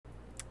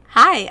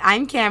Hi,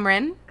 I'm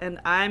Cameron. And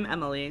I'm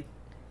Emily.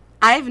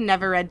 I've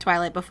never read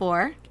Twilight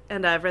before.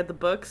 And I've read the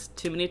books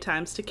too many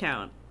times to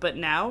count, but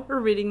now we're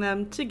reading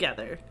them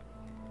together.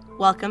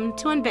 Welcome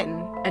to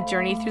Unbitten, a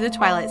journey through the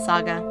Twilight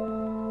Saga.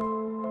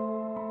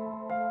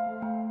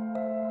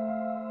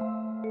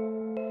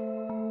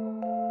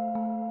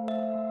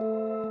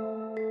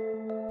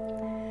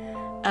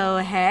 Oh,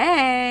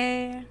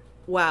 hey.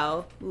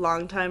 Wow,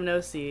 long time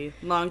no see,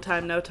 long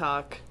time no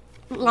talk.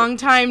 Long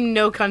time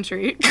no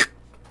country.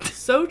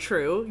 So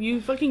true, you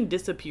fucking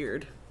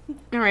disappeared.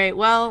 Alright,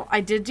 well,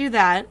 I did do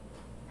that.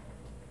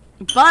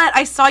 But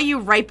I saw you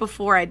right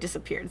before I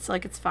disappeared, so,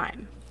 it's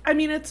fine. I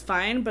mean, it's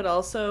fine, but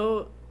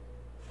also,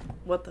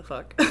 what the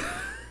fuck?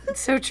 It's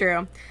so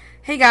true.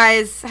 Hey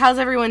guys, how's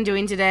everyone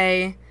doing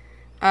today?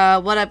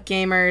 What up,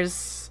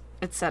 gamers?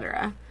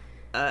 Etc.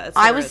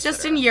 I was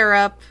just in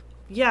Europe.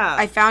 Yeah.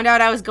 I found out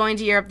I was going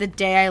to Europe the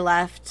day I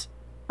left.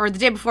 Or the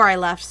day before I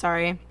left,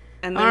 sorry.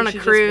 And I went then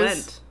on a cruise.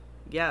 Just went.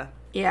 Yeah.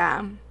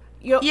 Yeah.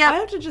 Yo, yep. I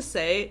have to just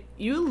say,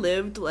 you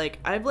lived,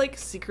 I've,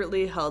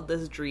 secretly held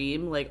this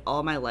dream,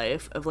 all my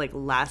life of,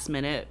 last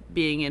minute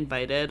being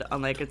invited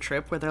on, a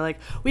trip where they're like,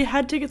 we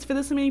had tickets for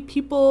this many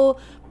people,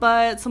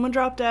 but someone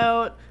dropped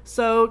out,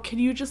 so can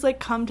you just,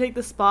 come take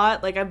the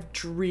spot? I've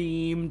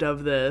dreamed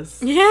of this.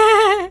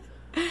 Yeah.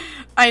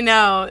 I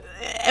know.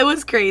 It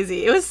was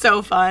crazy. It was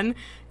so fun.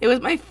 It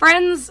was my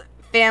friend's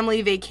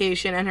family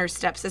vacation, and her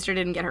stepsister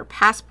didn't get her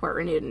passport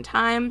renewed in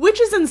time. Which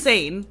is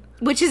insane.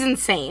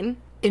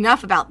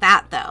 Enough about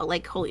that, though.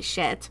 Holy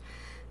shit.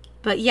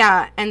 But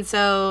yeah, and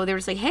so they were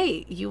just like,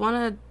 hey, you want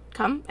to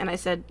come? And I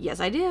said, yes,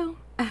 I do.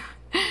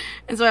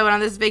 And so I went on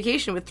this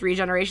vacation with 3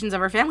 generations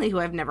of our family who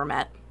I've never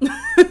met.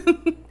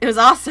 It was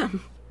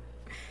awesome.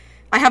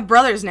 I have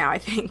brothers now, I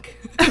think.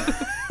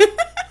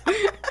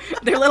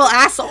 They're little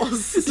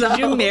assholes. So. Did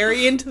you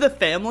marry into the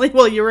family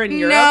while you were in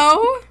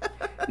Europe?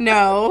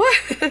 No.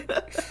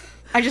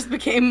 I just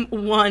became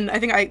one. I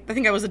think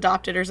I was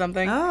adopted or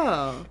something.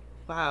 Oh,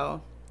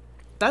 wow.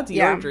 That's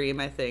your dream,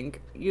 I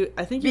think.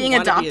 I think you being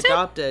want to be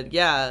adopted.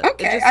 Yeah.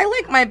 Okay, I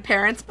like my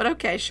parents, but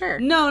okay, sure.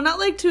 No,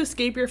 not to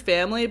escape your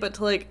family, but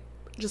to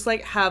just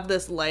have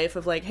this life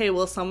of hey,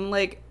 will some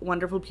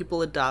wonderful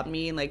people adopt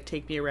me and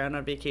take me around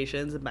on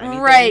vacations and buy me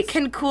right. things?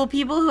 Can cool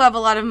people who have a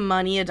lot of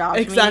money adopt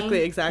me?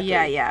 Exactly.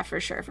 Yeah,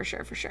 for sure.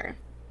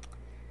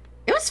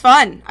 It was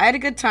fun. I had a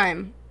good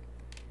time.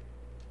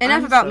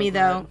 Enough about me,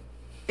 though.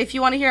 If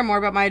you want to hear more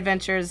about my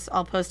adventures,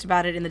 I'll post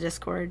about it in the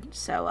Discord.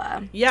 So,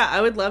 yeah, I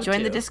would love to.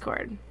 Join the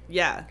Discord.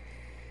 Yeah.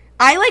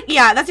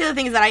 That's the other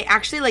thing is that I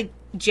actually,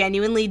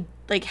 genuinely,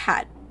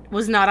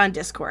 was not on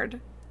Discord.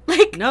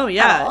 No,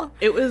 yeah.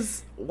 It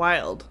was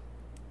wild.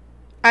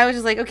 I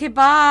was just okay,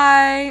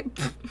 bye.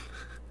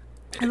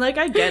 And,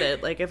 I get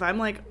it. If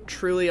I'm,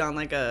 truly on,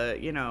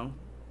 a,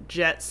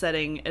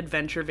 jet-setting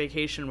adventure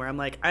vacation where I'm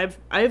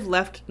I've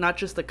left not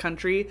just the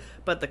country,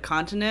 but the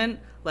continent,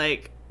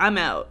 I'm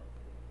out.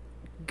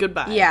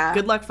 Goodbye. Yeah.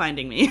 Good luck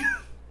finding me.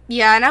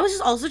 Yeah, and I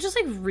was also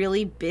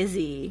really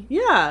busy.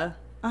 Yeah,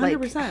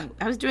 100%.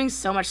 I was doing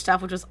so much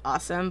stuff, which was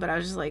awesome, but I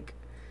was just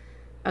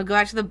I'd go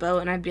back to the boat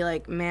and I'd be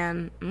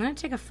man, I'm gonna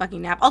take a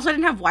fucking nap. Also, I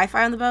didn't have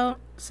Wi-Fi on the boat,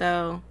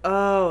 so...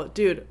 Oh,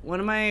 dude, one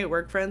of my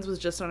work friends was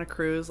just on a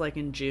cruise,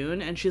 in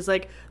June, and she's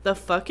the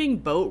fucking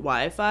boat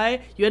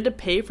Wi-Fi, you had to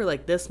pay for,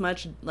 this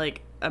much,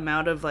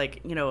 amount of,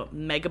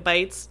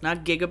 megabytes,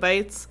 not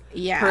gigabytes,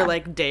 per,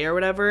 day or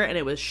whatever, and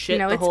it was shit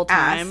the whole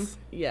time. Ass.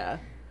 Yeah.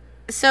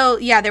 So,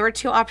 yeah, there were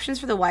 2 options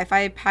for the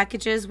Wi-Fi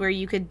packages where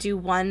you could do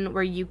one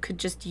where you could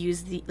just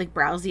use the,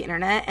 browse the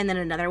internet, and then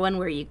another one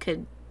where you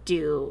could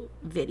do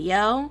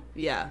video.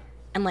 Yeah.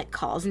 And,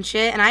 calls and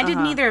shit. And I did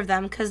neither of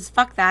them because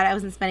fuck that. I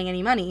wasn't spending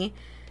any money.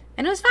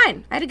 And it was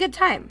fine. I had a good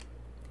time.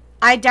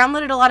 I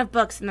downloaded a lot of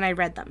books and then I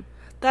read them.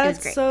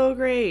 That's great. So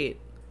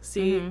great.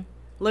 See,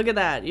 look at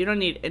that. You don't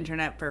need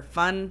internet for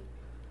fun.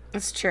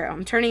 That's true.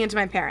 I'm turning into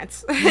my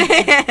parents. What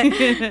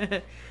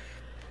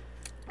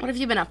have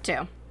you been up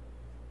to?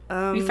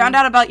 You found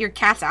out about your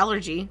cat's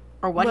allergy,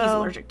 or what he's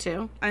allergic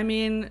to. I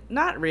mean,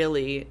 not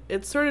really.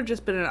 It's sort of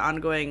just been an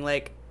ongoing,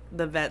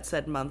 the vet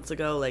said months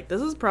ago,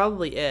 this is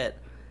probably it.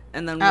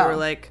 And then we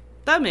were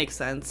that makes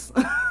sense.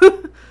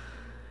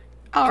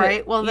 All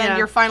right. Well, then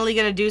you're finally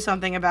going to do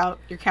something about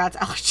your cat's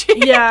allergy.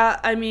 Yeah.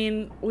 I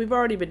mean, we've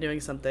already been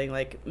doing something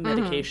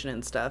medication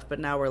and stuff,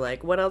 but now we're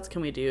what else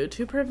can we do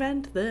to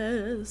prevent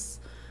this?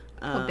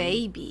 Oh,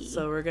 baby.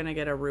 So we're going to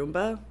get a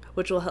Roomba,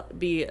 which will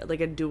be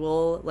a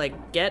dual,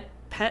 get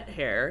pet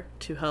hair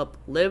to help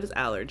Liv's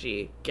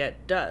allergy,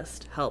 get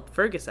dust, help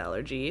Fergus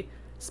allergy,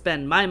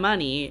 spend my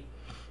money,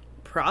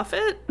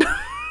 profit?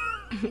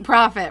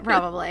 Profit,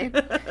 probably.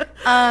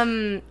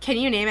 Can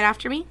you name it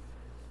after me?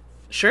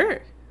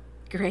 Sure.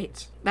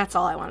 Great. That's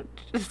all I wanted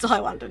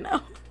to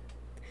know.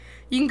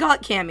 You can call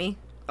it Cammy.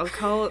 I'll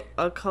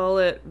call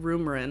it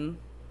Roomrin.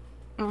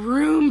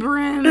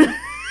 Roomrin.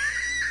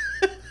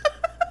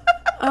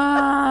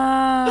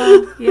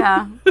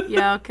 Yeah,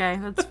 okay,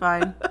 that's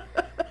fine.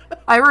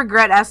 I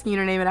regret asking you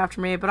to name it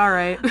after me, but all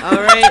right.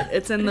 All right,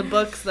 it's in the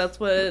books. That's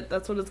what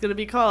it's gonna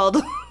be called.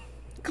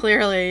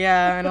 Clearly,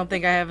 yeah. I don't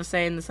think I have a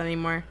say in this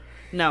anymore.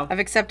 No. I've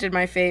accepted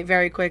my fate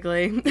very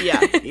quickly.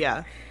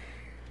 Yeah.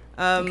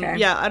 Okay.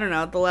 Yeah, I don't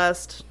know. The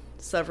last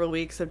several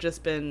weeks have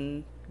just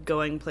been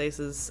going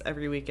places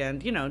every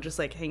weekend, you know, just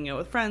like hanging out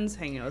with friends,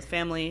 hanging out with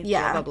family,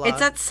 Yeah. blah, blah, blah. It's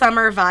that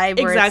summer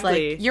vibe where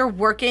Exactly. it's like you're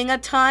working a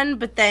ton,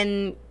 but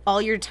then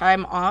all your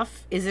time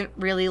off isn't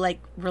really like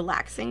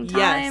relaxing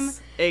time.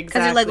 Yes, exactly.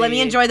 Because you're like, let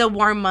me enjoy the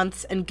warm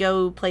months and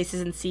go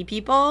places and see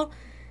people.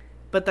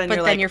 But then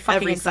you're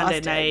fucking every Sunday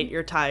exhausted. night,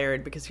 you're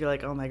tired because you're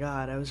like, oh my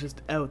God, I was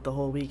just out the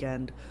whole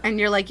weekend. And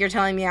you're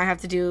telling me I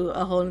have to do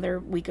a whole other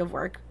week of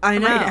work I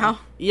know. right now.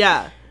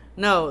 Yeah.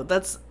 No,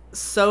 that's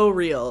so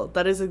real.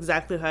 That is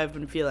exactly how I've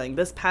been feeling.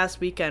 This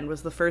past weekend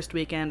was the first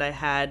weekend I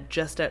had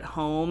just at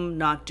home,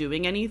 not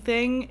doing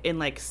anything in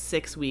like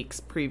 6 weeks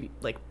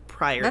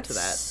prior That's to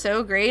that.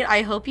 so great.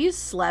 I hope you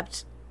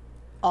slept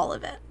all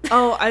of it.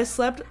 Oh, I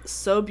slept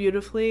so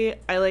beautifully.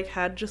 I like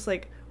had just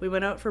like, we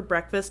went out for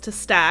breakfast to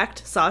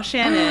Stacked, saw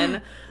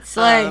Shannon,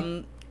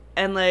 Slay.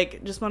 and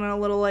like just went on a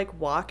little like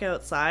walk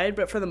outside.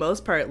 But for the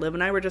most part, Liv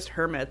and I were just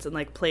hermits and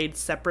like played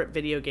separate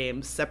video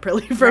games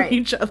separately from Right.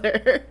 each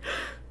other.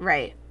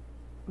 Right.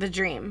 The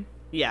dream.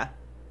 Yeah,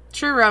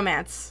 True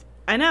romance.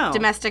 I know.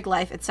 Domestic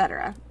life,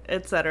 etc.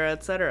 Et cetera,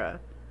 et cetera.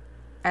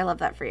 I love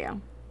that for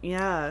you.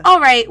 Yeah. All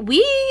right.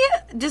 We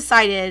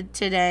decided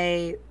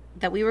today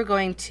that we were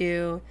going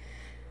to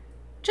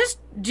just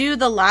do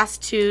the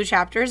last 2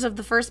 chapters of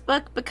the first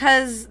book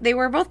because they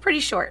were both pretty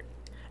short.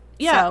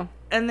 Yeah. So,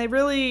 And they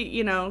really,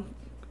 you know,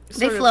 they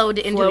sort of flowed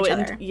into each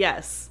other.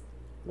 Yes.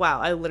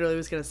 Wow, I literally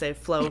was going to say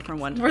flow from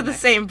one to We're the the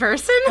next. same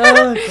person.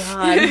 Oh,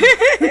 God.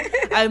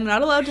 I'm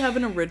not allowed to have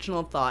an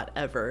original thought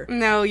ever.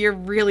 No, you're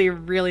really,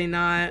 really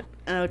not.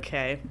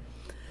 Okay.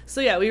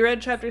 So, yeah, we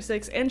read Chapter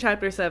 6 and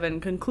Chapter 7,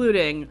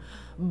 concluding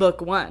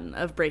Book 1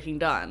 of Breaking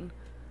Dawn.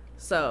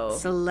 So,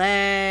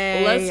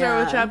 Slay. let's start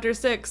with Chapter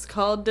 6,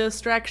 called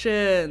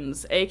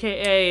Distractions,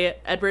 a.k.a.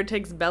 Edward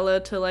takes Bella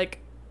to, like,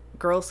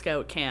 Girl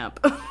Scout camp.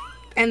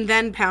 And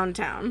then Pound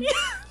Town.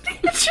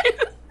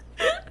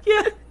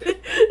 Yeah,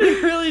 they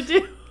really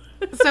do.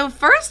 So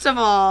first of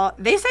all,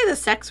 they say the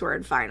sex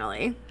word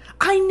finally.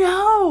 I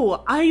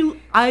know.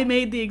 I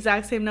made the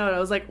exact same note. I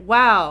was like,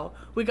 wow.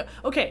 We got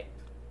okay.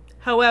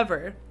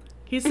 However,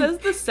 he says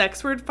the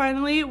sex word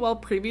finally, while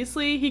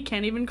previously he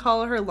can't even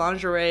call her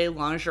lingerie.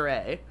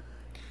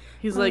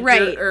 He's like,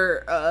 Right.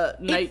 your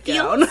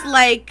nightgown.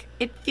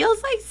 It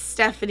feels like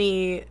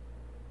Stephanie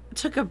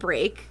took a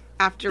break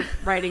after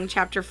writing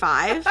chapter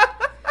 5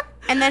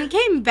 and then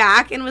came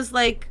back and was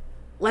like,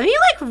 let me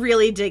like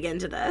really dig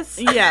into this.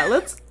 Yeah,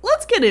 let's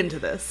get into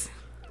this.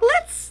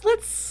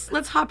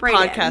 Let's hop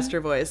right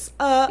Podcaster voice.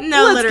 No,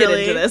 let's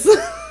literally. get into this.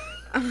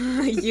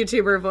 in.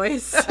 YouTuber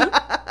voice.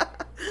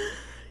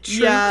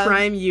 True Yeah.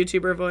 crime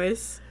YouTuber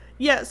voice.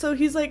 Yeah, so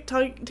he's like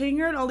taking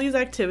her on all these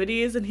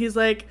activities, and he's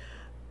like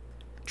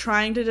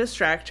trying to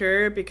distract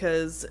her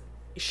because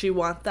she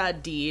wants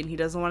that D and he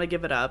doesn't want to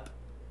give it up.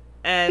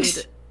 And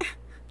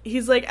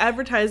he's like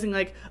advertising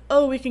like,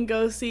 oh, we can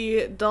go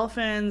see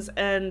dolphins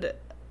and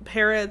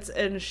parrots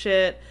and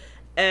shit.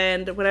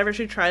 And whenever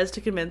she tries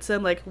to convince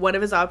him, like, one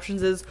of his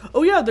options is,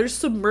 oh yeah, there's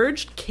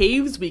submerged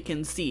caves we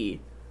can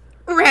see.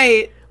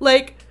 Right.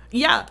 Like,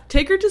 yeah,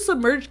 take her to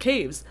submerged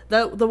caves.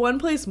 The one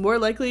place more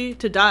likely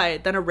to die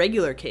than a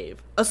regular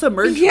cave. A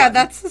submerged Yeah, one.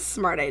 that's a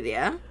smart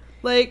idea.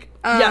 Like,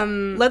 yeah,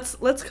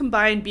 let's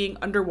combine being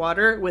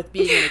underwater with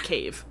being in a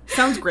cave.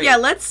 Sounds great. Yeah,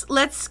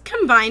 let's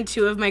combine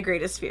 2 of my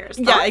greatest fears.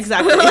 Yeah, Thoughts?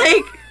 exactly.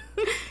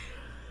 Like,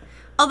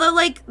 although,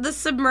 like,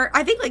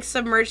 I think, like,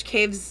 submerged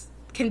caves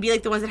can be,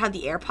 like, the ones that have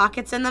the air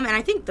pockets in them, and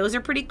I think those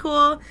are pretty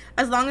cool,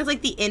 as long as,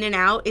 like, the in and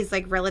out is,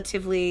 like,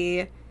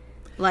 relatively,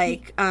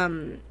 like,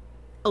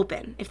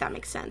 open, if that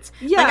makes sense.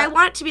 Yeah. Like, I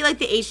want it to be, like,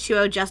 the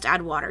H2O just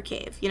add water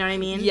cave, you know what I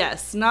mean?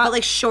 Yes, not But,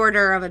 like,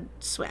 shorter of a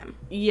swim.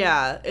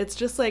 yeah, it's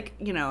just like,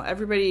 you know,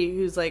 everybody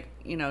who's like,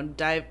 you know,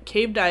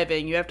 cave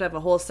diving, you have to have a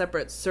whole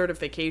separate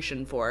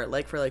certification for,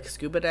 like,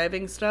 scuba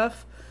diving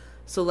stuff.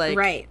 So, like,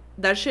 Right.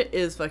 that shit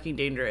is fucking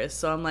dangerous.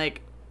 So I'm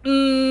like,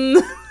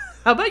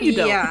 how about you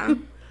don't? Yeah.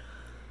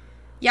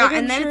 Yeah, Like, I'm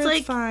and then sure it's, it's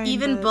like, fine,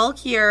 even but-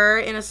 bulkier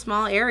in a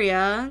small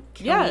area.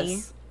 Kill Yes.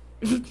 me.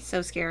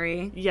 So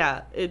scary.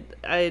 Yeah,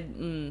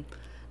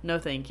 no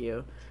thank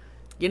you.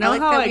 You I know like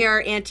how that we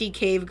are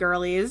anti-cave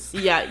girlies.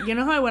 Yeah, you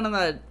know how I went on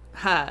the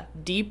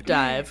deep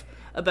dive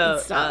about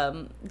Stop.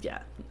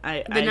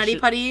 I The Nutty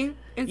Putty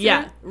incident?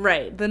 Yeah,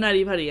 right. The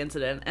Nutty Putty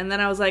incident. And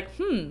then I was like,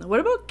 what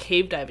about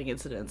cave diving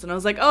incidents? And I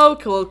was like, oh,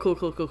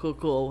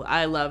 cool.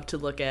 I love to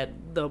look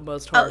at the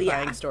most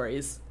horrifying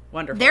stories.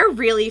 Wonderful. They're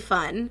really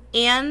fun.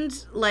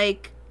 And,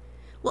 like,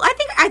 well,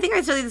 I think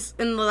I said this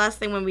in the last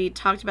thing when we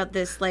talked about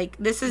this. Like,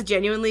 this has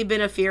genuinely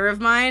been a fear of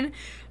mine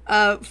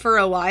for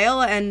a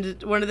while.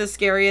 And one of the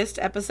scariest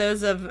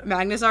episodes of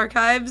Magnus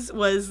Archives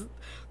was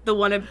the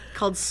one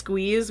called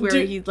Squeeze, where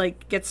he,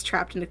 like, gets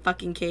trapped in a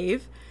fucking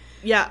cave.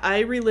 Yeah, I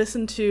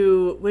re-listened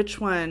to, which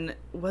one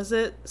was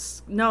it?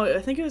 No, I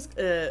think it was...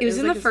 It was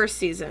in like the first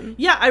season.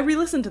 Yeah, I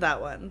re-listened to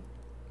that one.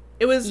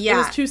 It was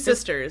 2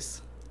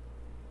 sisters.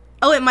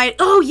 Oh, it might.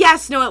 Oh,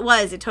 yes. No, it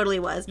was. It totally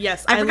was.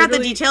 Yes. I forgot the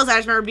details. I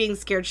just remember being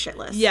scared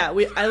shitless. Yeah,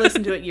 I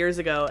listened to it years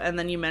ago, and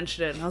then you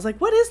mentioned it, and I was like,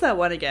 what is that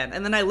one again?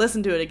 And then I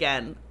listened to it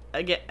again,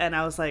 and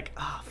I was like,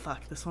 oh,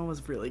 fuck, this one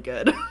was really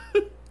good.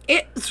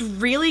 It's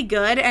really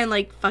good and,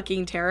 like,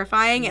 fucking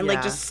terrifying and,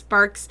 like, just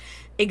sparks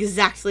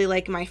exactly,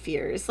 like, my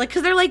fears. Like,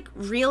 because they're, like,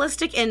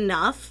 realistic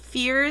enough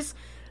fears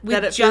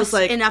with just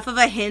like, enough of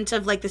a hint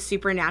of, like, the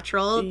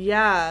supernatural.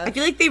 Yeah. I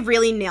feel like they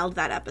really nailed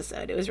that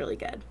episode. It was really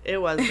good.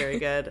 It was very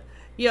good.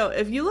 Yo,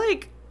 if you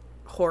like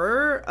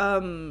horror,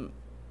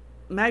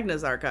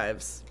 Magna's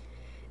Archives.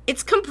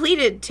 It's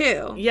completed,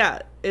 too. Yeah,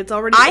 it's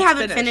already I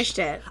haven't finished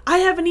it. I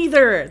haven't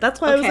either.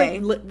 That's why I was,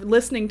 like,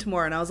 listening to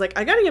more, and I was like,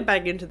 I gotta get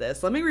back into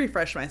this. Let me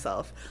refresh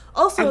myself.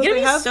 Also, I'm gonna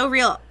be so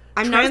real.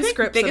 I'm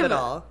transcripts of it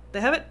all.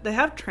 They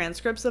have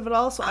transcripts of it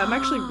all, so I'm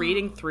actually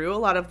reading through a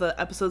lot of the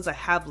episodes I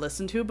have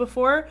listened to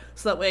before,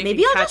 so that way I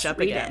can catch up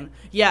again.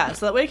 Yeah,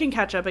 so that way I can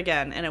catch up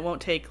again, and it won't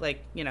take,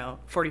 like,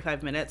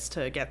 45 minutes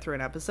to get through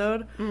an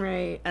episode.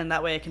 Right. And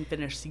that way I can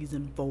finish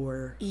season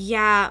 4.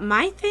 Yeah,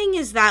 my thing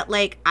is that,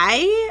 like,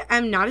 I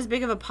am not as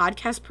big of a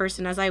podcast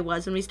person as I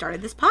was when we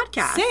started this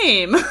podcast.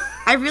 Same.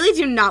 I really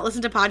do not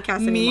listen to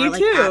podcasts anymore. Me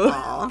too. Like, at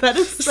all. That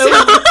is so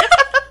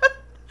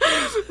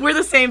We're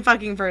the same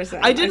fucking person.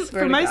 I didn't,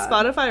 for my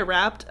Spotify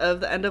Wrapped of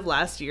the end of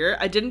last year,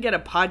 I didn't get a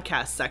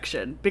podcast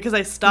section because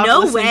I stopped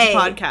listening to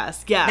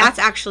podcasts. Yeah. That's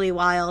actually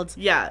wild.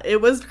 Yeah, it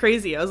was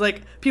crazy. I was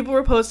like, people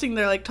were posting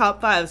their, like,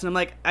 top 5s, and I'm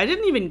like, I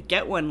didn't even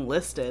get one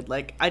listed.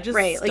 Like, I just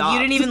stopped. Like, you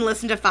didn't even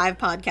listen to 5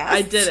 podcasts.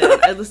 I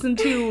didn't. I listened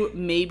to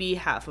maybe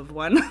half of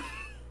one.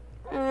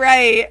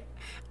 Right.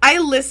 I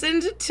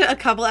listened to a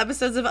couple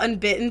episodes of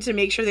Unbitten to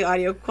make sure the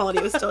audio quality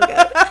was still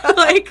good.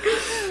 Like,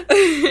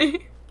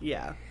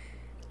 yeah.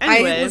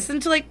 Anyway. I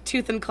listened to, like,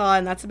 Tooth and Claw,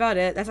 and that's about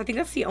it. I think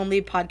that's the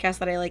only podcast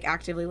that I, like,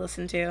 actively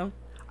listen to.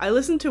 I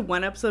listened to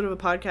one episode of a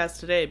podcast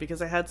today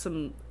because I had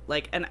some,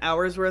 like, an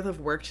hour's worth of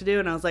work to do,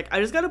 and I was like,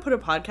 I just gotta put a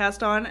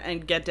podcast on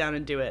and get down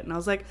and do it. And I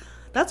was like,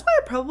 that's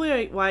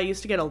why I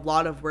used to get a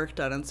lot of work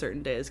done on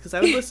certain days, because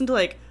I would listen to,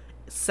 like,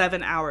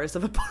 7 hours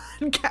of a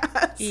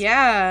podcast.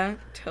 Yeah,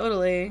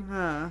 totally.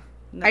 I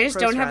just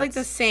don't have, like,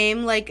 the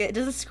same, like, it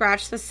doesn't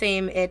scratch the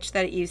same itch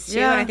that it used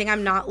to, and I think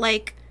I'm not,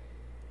 like...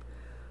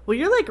 Well,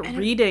 you're, like,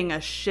 reading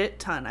a shit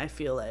ton, I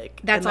feel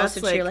like. That's also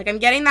true. Like, I'm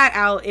getting that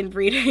out in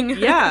reading.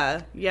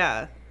 Yeah,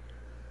 yeah.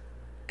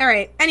 All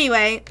right.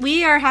 Anyway,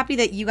 we are happy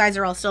that you guys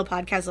are all still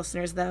podcast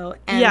listeners, though.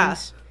 And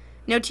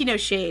no tea, no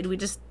shade.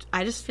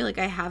 I just feel like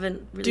I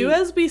haven't really... Do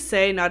as we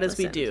say, not as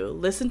we do.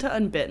 Listen to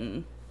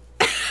Unbitten.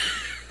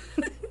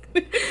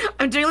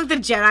 I'm doing, like, the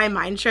Jedi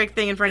mind trick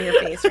thing in front of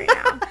your face right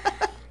now.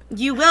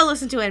 You will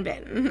listen to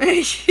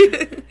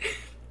Unbitten.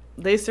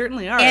 They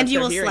certainly are. And you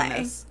will slay.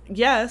 This.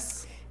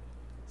 Yes.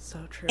 So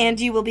true. And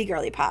you will be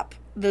girly pop.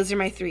 Those are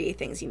my 3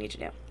 things you need to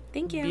do.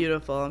 Thank you.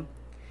 Beautiful.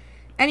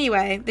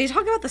 Anyway, they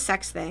talk about the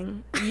sex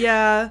thing.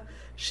 Yeah.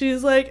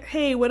 She's like,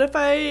 hey, what if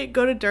I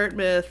go to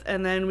Dartmouth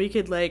and then we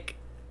could, like,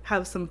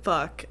 have some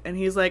fuck? And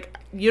he's like,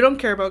 you don't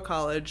care about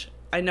college.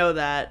 I know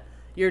that.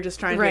 You're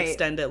just trying to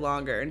extend it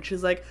longer. And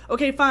she's like,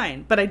 okay,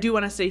 fine. But I do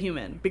want to stay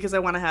human because I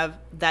want to have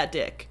that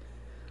dick.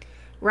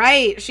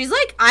 Right. She's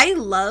like, I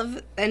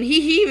love... And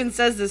he even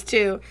says this,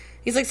 too.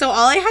 He's like, so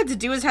all I had to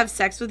do was have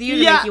sex with you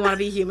to make you want to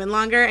be human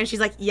longer? And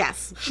she's like,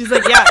 yes. She's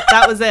like, yeah,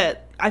 that was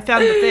it. I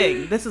found the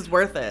thing. This is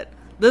worth it.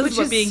 This is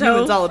what being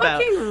human's all about.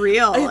 It's fucking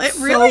real. It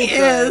really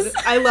is.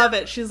 I love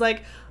it. She's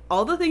like,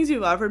 all the things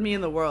you've offered me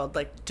in the world,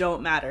 like,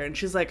 don't matter. And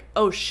she's like,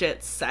 oh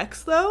shit,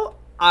 sex though?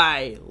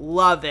 I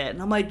love it.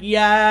 And I'm like,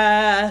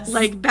 yes.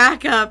 Like,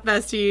 back up,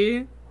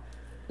 bestie.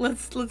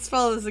 Let's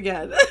follow this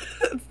again.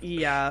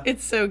 Yeah.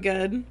 It's so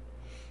good.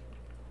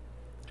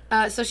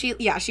 So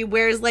she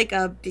wears, like,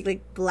 a big,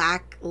 like,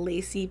 black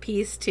lacy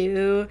piece,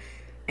 too,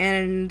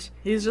 and...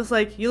 He's just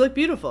like, you look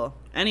beautiful.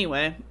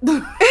 Anyway.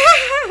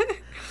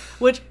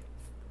 Which,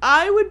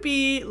 I would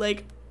be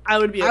upset I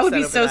would be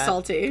over so that.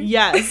 salty.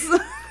 Yes.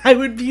 I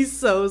would be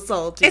so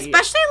salty.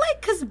 Especially,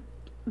 like, because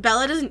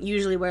Bella doesn't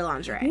usually wear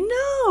lingerie.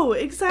 No,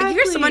 exactly. Like,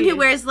 if you're someone who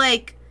wears,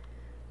 like,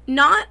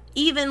 not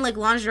even, like,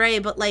 lingerie,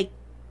 but, like,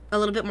 a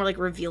little bit more, like,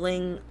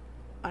 revealing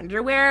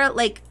underwear,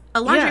 like... A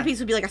lingerie piece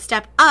would be, like, a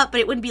step up,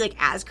 but it wouldn't be, like,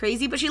 as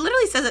crazy. But she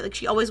literally says that, like,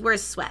 she always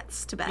wears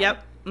sweats to bed.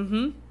 Yep.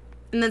 Mm-hmm.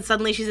 And then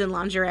suddenly she's in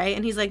lingerie,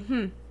 and he's like,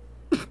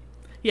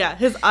 Yeah,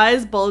 his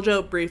eyes bulge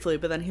out briefly,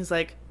 but then he's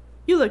like,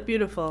 you look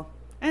beautiful.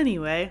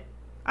 Anyway,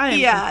 I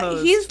am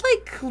composed. He's,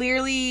 like,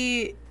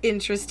 clearly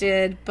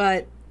interested,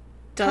 but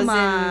doesn't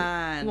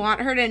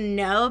want her to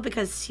know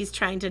because he's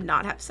trying to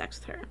not have sex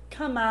with her.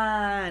 Come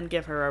on,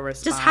 give her a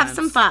response. Just have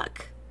some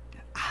fuck.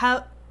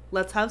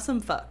 Let's have some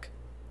fuck.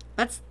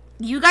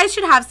 You guys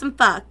should have some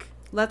fuck.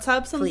 Let's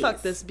have some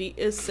fuck. This beat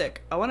is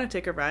sick. I want to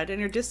take a ride on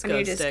your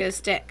disco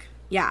stick.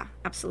 Yeah,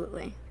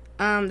 absolutely.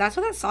 That's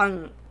what that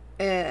song.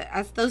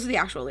 Those are the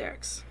actual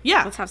lyrics.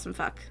 Yeah. Let's have some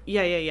fuck.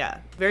 Yeah.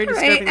 Very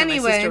disturbing that my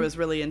sister was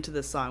really into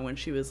this song when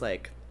she was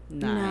like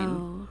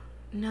 9.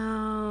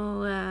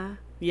 No.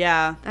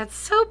 Yeah. That's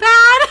so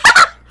bad.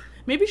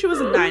 Maybe she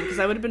wasn't 9 because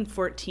I would have been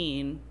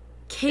 14.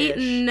 Kate,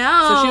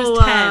 no. So she was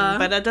 10,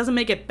 but that doesn't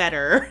make it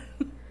better.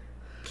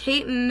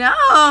 Kate,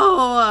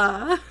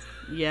 no.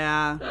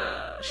 Yeah.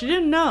 She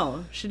didn't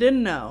know. She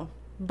didn't know.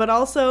 But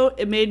also,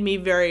 it made me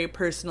very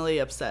personally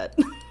upset.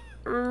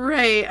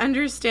 Right,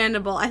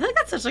 understandable. I feel like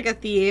that's such like a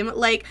theme.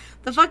 Like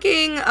the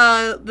fucking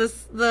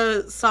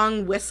the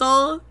song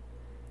Whistle.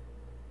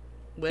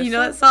 Whistle? You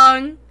know that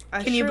song?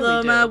 I Can you surely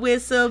blow do. my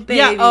whistle, baby?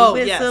 Yeah, oh,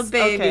 whistle, yes.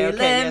 baby. Okay, Let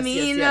yes,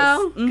 me yes,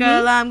 know. yes.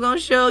 Girl, I'm gonna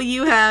show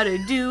you how to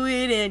do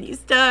it, and you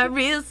start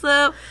real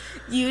slow.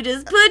 You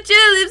just put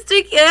your lips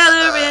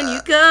together and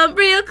you come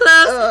real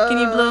close. Can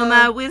you blow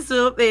my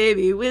whistle,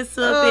 baby?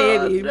 Whistle,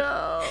 baby.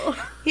 No.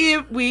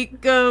 Here we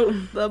go.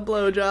 The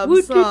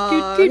blowjob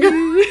song.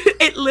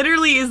 It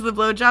literally is the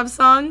blowjob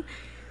song.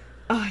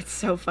 Oh, it's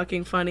so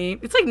fucking funny.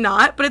 It's like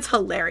not, but it's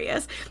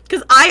hilarious.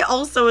 Because I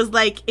also was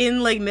like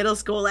in like middle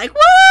school, like,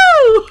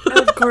 woo!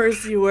 Of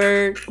course you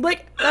were.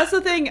 Like, that's the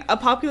thing. A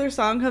popular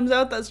song comes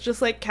out that's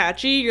just like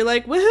catchy. You're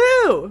like,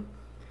 woohoo!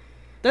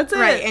 That's it.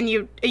 Right, and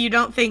you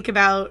don't think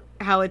about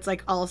how it's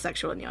like all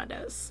sexual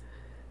innuendos.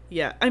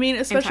 Yeah, I mean,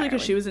 especially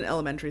because Entirely. she was in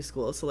elementary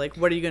school. So, like,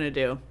 what are you going to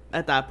do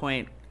at that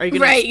point? Are you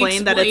going to Right,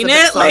 explain that it's explain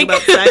a it, song like-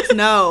 about sex?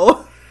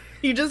 No.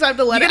 You just have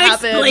to let You it gonna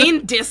happen.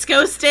 explain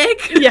disco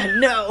stick? Yeah,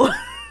 no.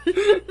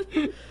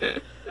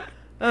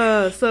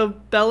 So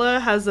Bella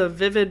has a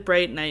vivid,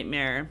 bright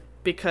nightmare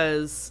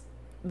because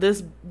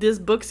this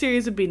book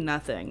series would be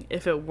nothing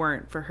if it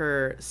weren't for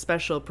her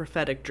special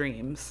prophetic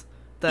dreams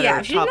that Yeah, are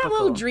if she didn't have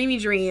topical. little dreamy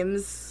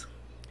dreams.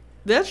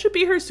 That should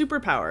be her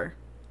superpower.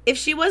 If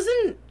she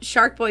wasn't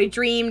Shark Boy,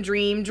 dream,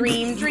 then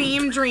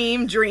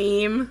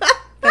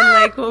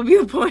like what would be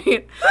the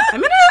point?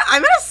 I'm in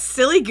a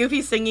silly,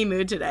 goofy, singy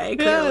mood today.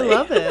 Clearly. Yeah, I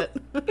love it.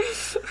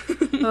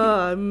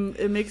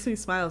 It makes me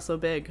smile so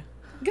big.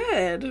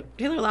 Good.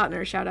 Taylor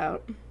Lautner, shout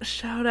out.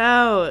 Shout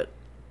out,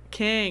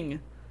 King.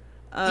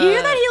 Do you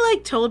hear that he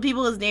like told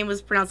people his name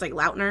was pronounced like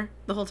Lautner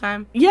the whole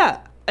time,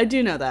 Yeah, I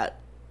do know that.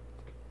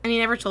 and he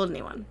never told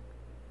anyone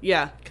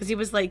Yeah, because he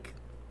was like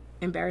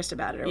embarrassed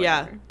about it or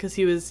yeah, whatever. because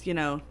he was,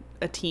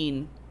 a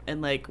teen,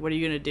 and like, what are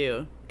you gonna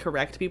do?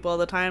 Correct people all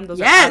the time? Those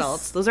Yes! are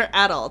adults. Those are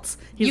adults.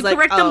 He's You like,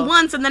 correct oh. them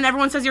once, and then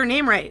everyone says your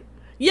name right.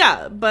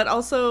 Yeah, but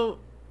also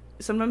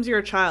sometimes you're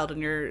a child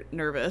and you're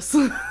nervous.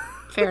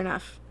 Fair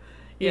enough.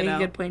 You make know? a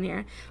good point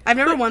here. I've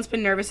never once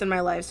been nervous in my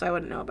life, so I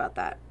wouldn't know about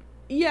that.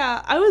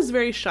 Yeah, I was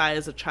very shy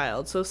as a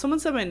child, so if someone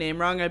said my name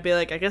wrong, I'd be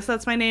like, I guess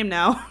that's my name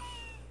now.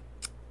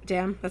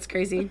 Damn, that's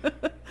crazy.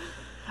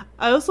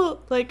 I also,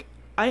 like,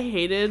 I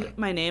hated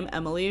my name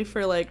Emily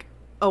for, like,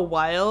 a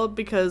while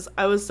because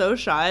I was so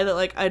shy that,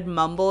 like, I'd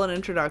mumble an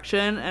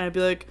introduction and I'd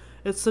be like,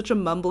 it's such a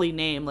mumbly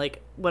name.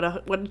 Like, what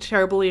a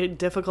terribly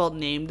difficult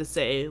name to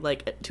say,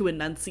 like, to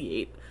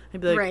enunciate.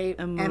 I'd be like, Right.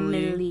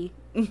 Emily.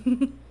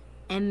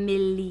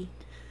 Emily.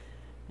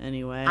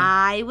 Anyway.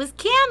 I was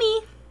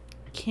Cammy.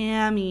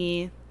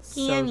 Cammy. So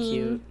Cammy.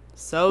 cute.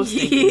 So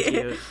stinking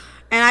cute.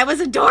 And I was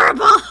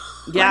adorable.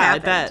 What Yeah, I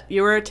happened? bet.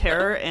 You were a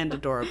terror and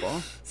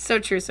adorable. So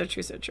true, so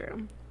true, so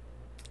true.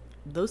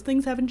 Those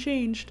things haven't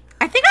changed.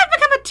 I think I've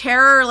become a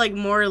terror, like,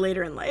 more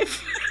later in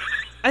life.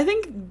 I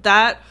think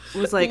that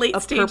was like Late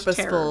a stage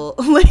purposeful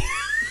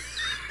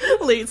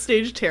late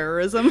stage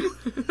terrorism.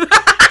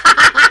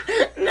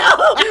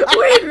 No,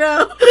 wait,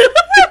 no.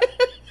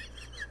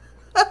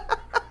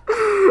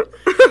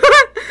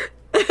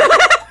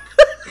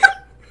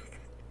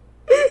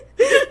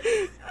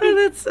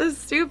 That's so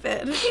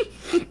stupid.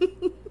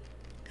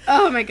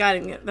 Oh my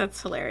god,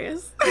 that's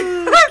hilarious.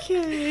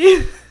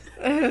 Okay.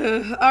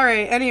 All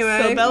right, anyway.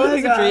 So Bella has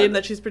moving a dream on.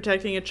 that she's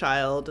protecting a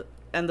child,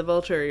 and the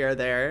Volturi are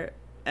there,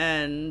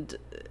 and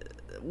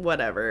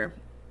whatever.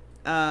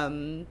 She's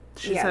having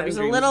there's a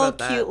dreams little about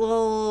that. cute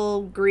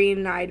little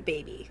green-eyed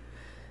baby.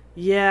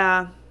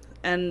 Yeah,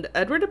 and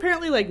Edward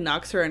apparently like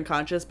knocks her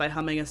unconscious by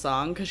humming a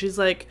song because she's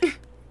like,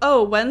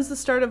 "Oh, when's the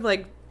start of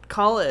like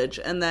college?"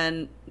 And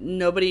then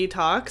nobody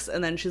talks,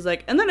 and then she's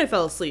like, "And then I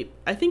fell asleep.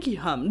 I think he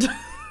hummed."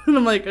 And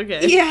I'm like,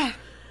 "Okay." Yeah.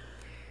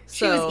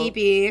 She So, was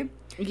eepy.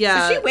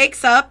 Yeah. So she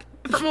wakes up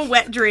from a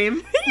wet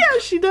dream. Yeah,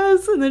 she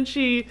does, and then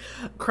she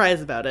cries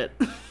about it.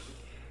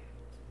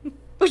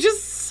 Which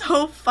is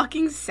so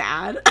fucking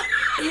sad.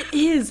 It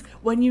is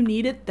when you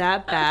need it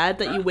that bad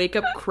that you wake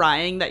up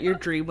crying that your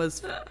dream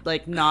was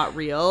like not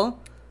real.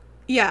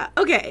 Yeah,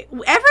 okay.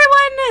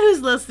 Everyone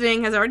who's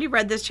listening has already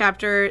read this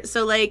chapter,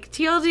 so like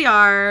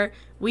TLDR,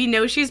 we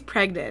know she's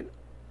pregnant.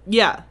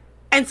 Yeah.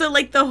 And so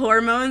like the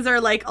hormones are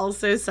like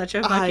also such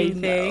a fucking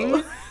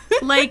thing.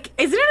 Like,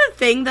 isn't it a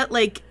thing that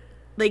like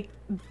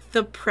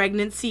the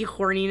pregnancy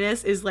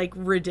horniness is like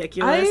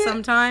ridiculous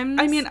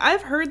sometimes? I mean,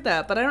 I've heard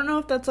that, but I don't know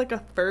if that's like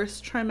a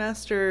first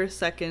trimester,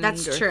 second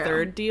That's or true.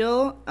 third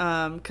deal.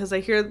 Because I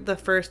hear the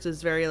first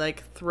is very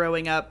like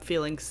throwing up,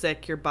 feeling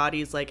sick, your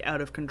body's like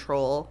out of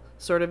control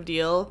sort of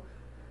deal.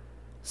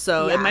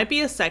 So Yeah. it might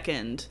be a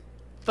second,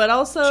 but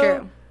also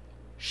True.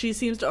 she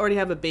seems to already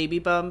have a baby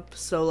bump.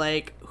 So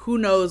like, who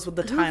knows what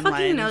the Who timeline?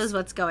 fucking knows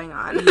what's going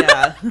on?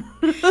 Yeah.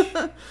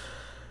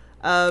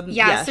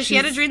 Yeah, so she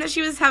had a dream that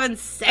she was having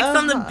sex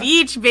on the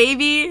beach,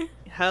 baby.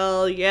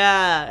 hell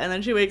yeah. And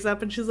then she wakes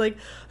up and she's like,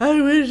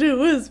 I wish it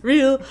was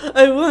real.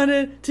 I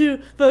wanted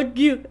to fuck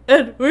you,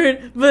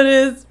 Edward, but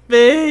it's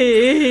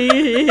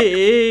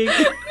fake.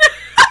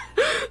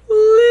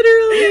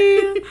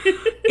 Literally.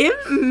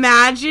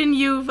 Imagine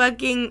you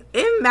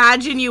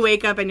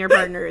wake up and your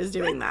partner is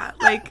doing that.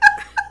 Like,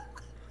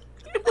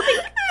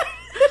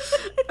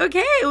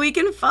 okay, we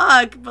can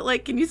fuck, but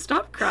like, can you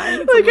stop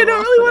crying? It's like, I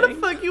don't really want to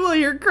fuck you while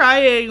you're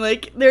crying.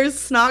 Like, there's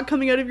snot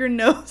coming out of your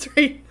nose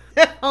right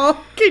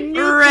now. Can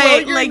you blow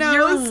your like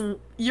nose?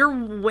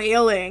 you're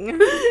wailing,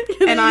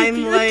 and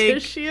I'm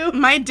like,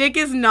 my dick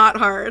is not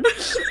hard.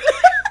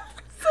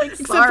 Like,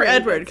 except for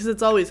Edward, because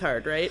it's always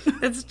hard, right?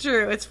 It's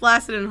true. It's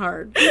flaccid and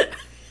hard.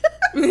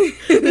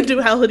 The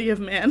duality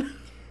of man.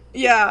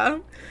 Yeah.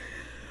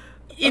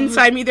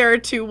 Inside me there are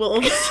two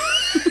wolves.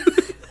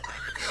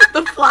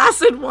 The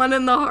flaccid one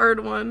and the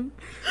hard one.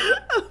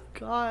 Oh,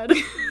 God.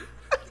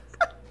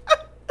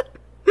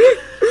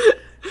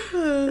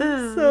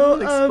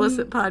 So,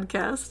 explicit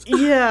podcast.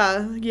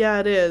 Yeah,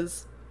 it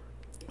is.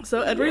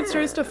 So Edward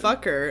starts to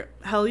fuck her.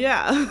 Hell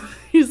yeah.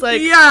 He's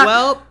like,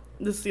 well,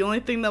 this is the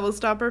only thing that will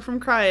stop her from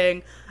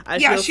crying. I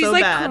feel so bad. She's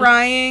like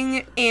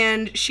crying,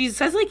 and she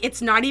says like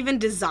it's not even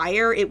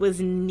desire, it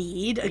was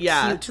need,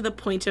 acute to the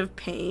point of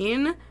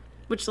pain.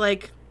 Which,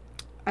 like,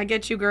 I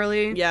get you,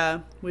 girly.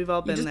 Yeah, we've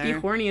all been there. Just be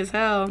horny as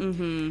hell.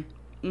 Mm-hmm.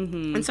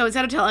 Mm-hmm. And so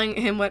instead of telling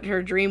him what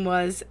her dream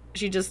was,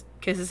 she just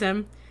kisses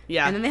him.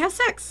 Yeah. And then they have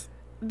sex.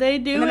 They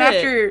do and then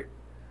after,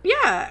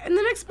 and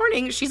the next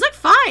morning, she's like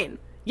fine.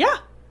 Yeah.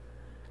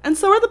 And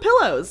so are the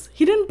pillows.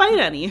 He didn't bite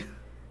any.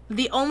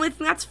 The only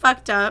thing that's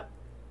fucked up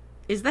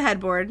is the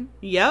headboard.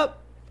 Yep.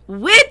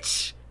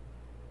 Which,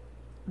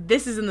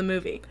 this is in the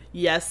movie.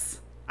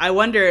 Yes. I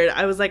wondered.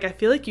 I was like, I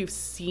feel like you've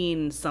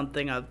seen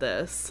something of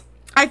this.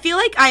 I feel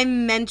like I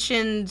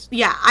mentioned,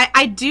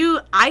 I do.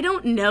 I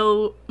don't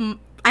know.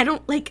 I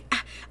don't, like,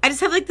 I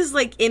just have, like, this,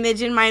 like,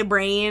 image in my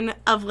brain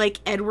of,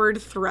 like,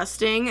 Edward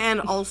thrusting and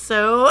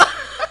also a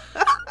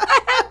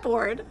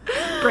headboard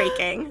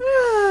breaking.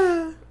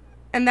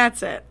 And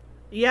that's it.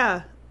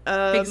 Yeah.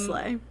 Big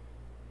slay.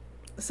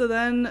 So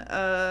then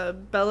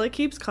Bella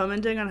keeps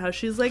commenting on how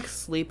she's, like,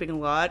 sleeping a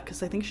lot,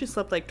 because I think she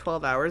slept, like,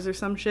 12 hours or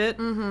some shit.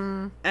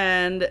 Mm-hmm.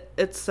 And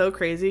it's so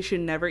crazy. She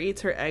never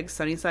eats her eggs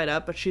sunny side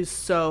up, but she's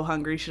so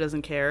hungry she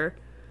doesn't care.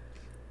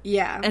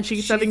 Yeah. And she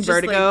keeps having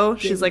vertigo. Like,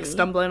 she's, like,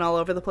 stumbling all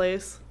over the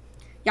place.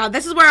 Yeah,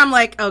 this is where I'm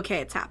like, okay,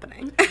 it's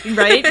happening.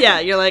 Right? Yeah,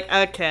 you're like,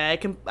 okay,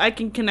 I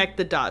can connect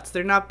the dots.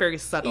 They're not very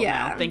subtle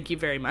now. Thank you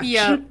very much.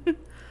 Yeah.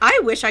 I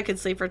wish I could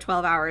sleep for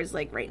 12 hours,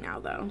 like, right now,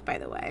 though, by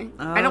the way.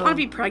 Oh. I don't want to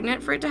be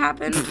pregnant for it to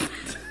happen.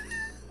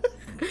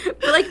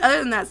 But, like, other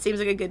than that, seems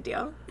like a good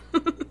deal.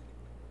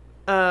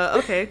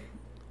 Okay.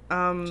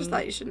 Just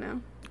thought you should know.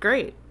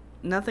 Great.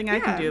 Nothing I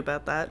can do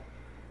about that.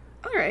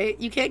 All right.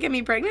 You can't get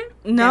me pregnant?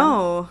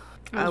 No.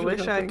 I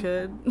wish I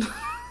could.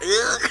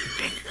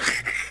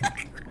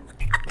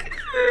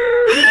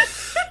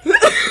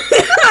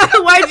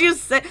 Why'd you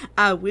say,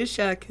 I wish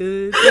I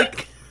could?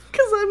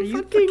 Because I'm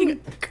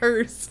fucking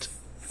cursed.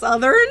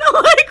 Southern?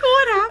 Like,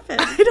 what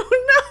happened? I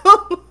don't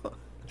know.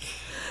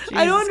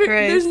 I don't Christ.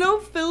 There's no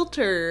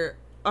filter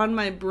on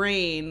my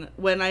brain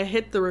when I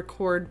hit the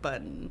record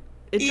button.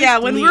 It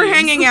just when leaves. we're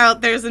hanging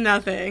out, there's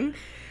nothing.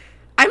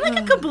 I'm like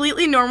a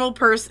completely normal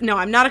person. No,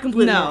 I'm not a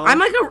completely normal. I'm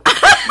like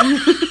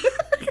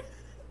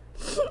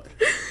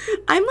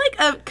I'm like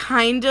a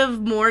kind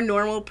of more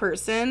normal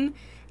person,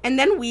 and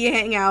then we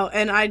hang out,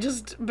 and I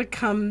just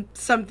become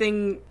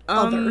something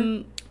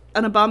other. An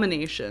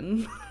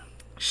abomination.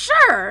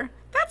 Sure.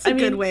 That's a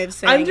good way of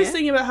saying it. I'm just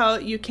thinking about how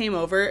you came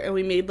over and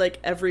we made, like,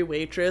 every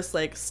waitress,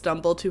 like,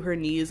 stumble to her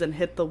knees and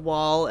hit the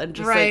wall and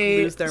just, like,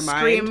 lose their mind.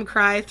 Scream,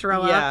 cry,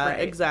 throw up. Yeah,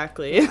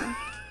 exactly. Yeah.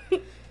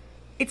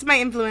 It's my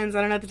influence.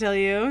 I don't know what to tell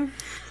you.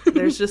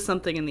 There's just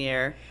something in the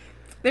air.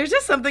 There's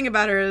just something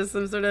about her.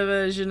 Some sort of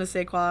a je ne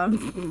sais quoi.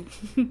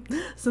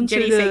 Some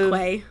Jenny sort of...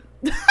 Say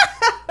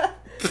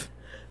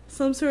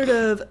Some sort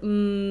of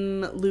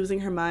losing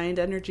her mind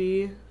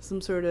energy.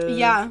 Some sort of...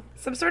 Yeah.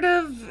 Some sort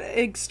of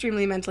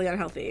extremely mentally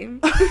unhealthy.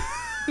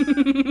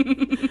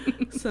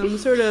 Some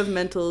sort of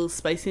mental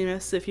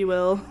spiciness, if you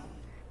will.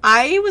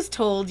 I was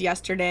told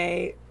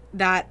yesterday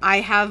that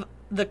I have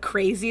the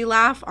crazy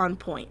laugh on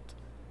point.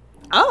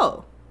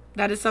 Oh.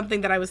 That is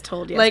something that I was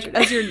told yesterday.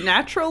 Like, as your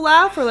natural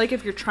laugh, or like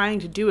if you're trying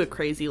to do a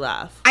crazy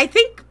laugh? I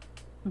think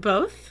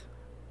both.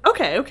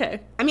 Okay.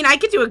 I mean, I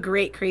could do a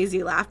great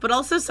crazy laugh, but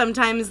also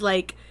sometimes,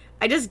 like,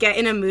 I just get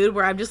in a mood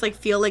where I'm just, like,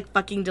 feel, like,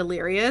 fucking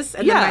delirious,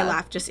 and then my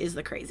laugh just is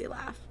the crazy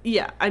laugh.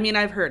 Yeah, I mean,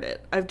 I've heard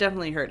it. I've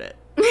definitely heard it.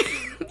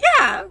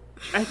 Yeah.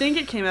 I think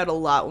it came out a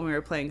lot when we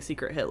were playing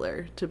Secret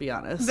Hitler, to be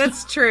honest.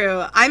 That's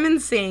true. I'm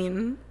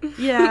insane.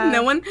 Yeah.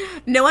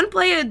 No one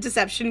play a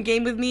deception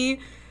game with me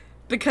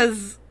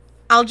because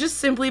I'll just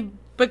simply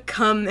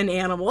become an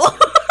animal.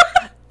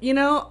 You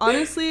know,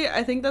 honestly,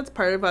 I think that's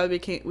part of why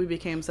we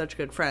became such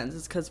good friends.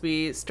 Is because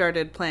we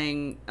started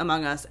playing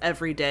Among Us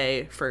every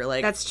day for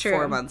like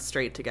 4 months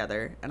straight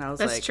together, and I was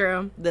like,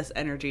 true. This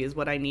energy is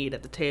what I need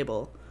at the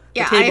table.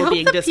 Yeah, the table I hope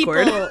being the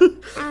Discord.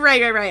 people...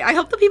 Right. I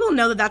hope the people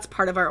know that that's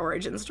part of our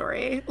origin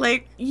story.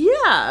 Like...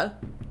 Yeah.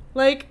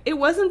 Like, it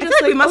wasn't I just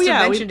feel like we must oh,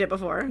 have yeah, mentioned it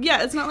before.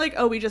 Yeah, it's not like,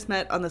 oh, we just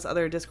met on this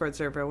other Discord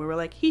server. We were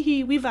like, hee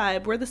hee, we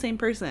vibe. We're the same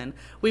person.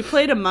 We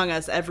played Among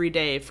Us every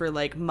day for,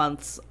 like,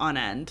 months on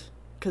end.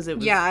 Because it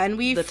was and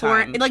we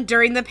formed, like,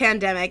 during the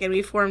pandemic, and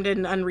we formed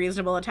an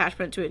unreasonable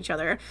attachment to each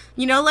other.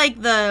 You know,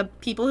 like, the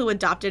people who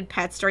adopted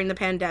pets during the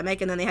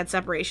pandemic and then they had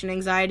separation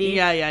anxiety?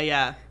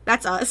 Yeah.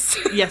 That's us.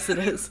 Yes, it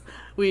is.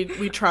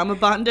 We trauma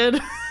bonded.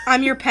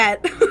 I'm your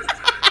pet.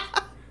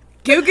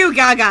 Goo goo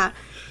gaga.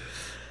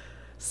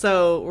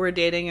 So we're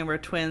dating and we're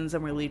twins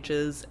and we're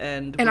leeches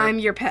and I'm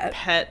your pet.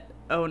 Pet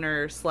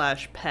owner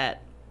 /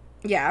 pet.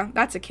 Yeah,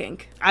 that's a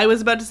kink. I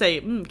was about to say,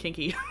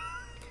 kinky.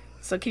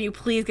 So can you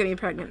please get me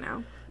pregnant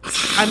now?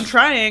 I'm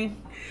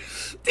trying.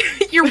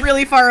 You're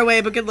really far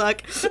away, but good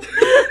luck.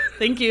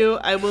 Thank you.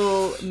 I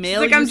will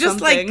mail you I'm just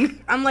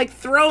something. I'm like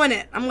throwing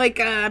it. I'm like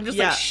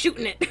like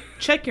shooting it.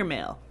 Check your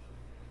mail.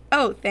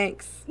 Oh,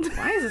 thanks.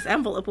 Why is this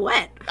envelope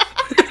wet?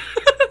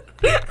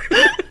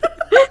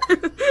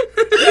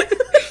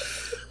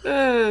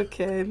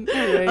 Okay.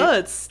 All right. Oh,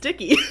 it's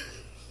sticky.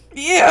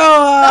 Ew.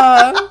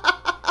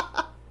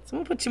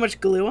 Someone put too much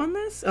glue on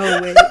this?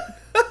 Oh, wait.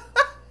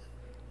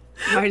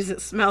 Why does it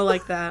smell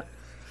like that?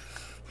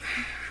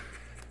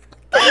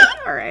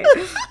 All right.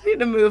 We need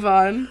to move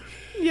on.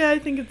 Yeah, I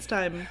think it's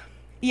time.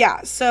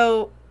 Yeah,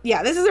 so,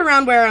 this is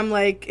around where I'm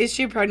like, is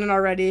she pregnant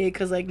already?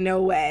 Because, like,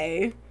 no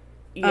way.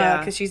 Yeah.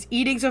 Because she's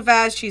eating so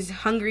fast, she's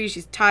hungry,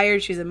 she's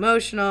tired, she's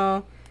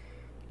emotional.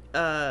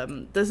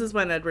 This is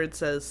when Edward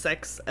says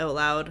sex out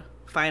loud,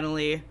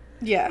 finally.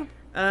 Yeah.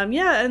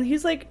 And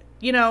he's like,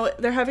 you know,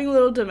 they're having a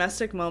little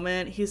domestic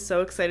moment. He's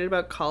so excited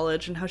about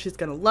college and how she's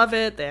gonna love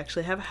it. They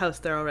actually have a house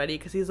there already,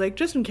 because he's like,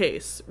 just in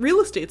case, real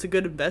estate's a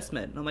good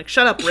investment. And I'm like,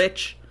 shut up,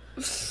 Rich.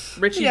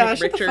 Richie yeah,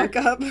 McRicher. Shut the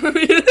fuck up.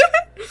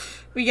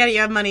 We get it, you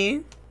have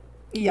money.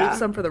 Yeah. Leave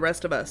some for the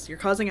rest of us. You're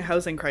causing a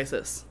housing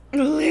crisis.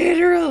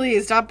 Literally,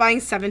 stop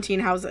buying 17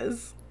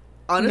 houses.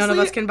 Honestly, none of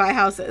us can buy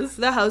houses.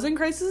 The housing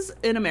crisis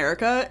in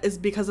America is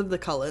because of the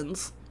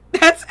Cullens.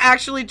 That's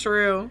actually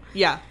true.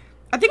 Yeah.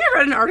 I think I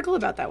read an article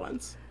about that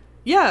once.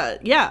 Yeah,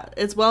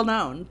 it's well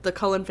known. The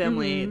Cullen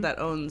family that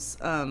owns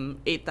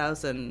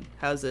 8,000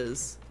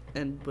 houses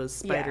and was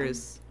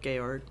Spider's gay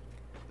or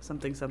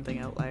something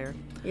outlier.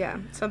 Yeah,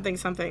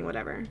 something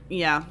whatever.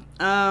 Yeah.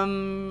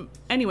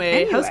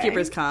 Anyway,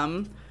 housekeepers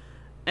come,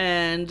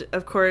 and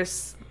of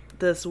course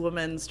this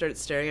woman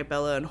starts staring at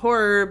Bella in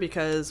horror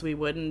because we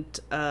wouldn't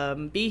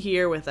be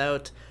here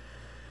without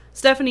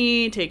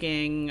Stephanie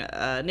taking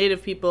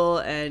native people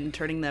and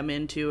turning them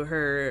into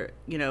her,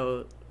 you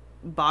know,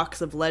 box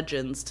of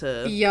legends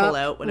to pull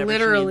out whenever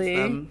she needs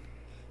them.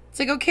 It's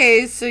like,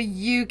 okay, so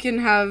you can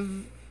have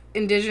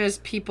indigenous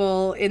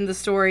people in the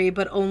story,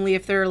 but only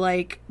if they're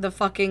like the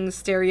fucking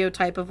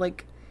stereotype of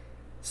like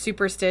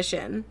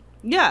superstition.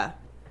 Yeah.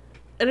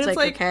 And it's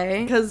like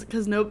okay, because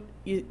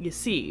you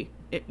see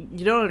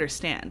you don't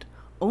understand.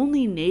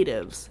 Only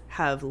natives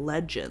have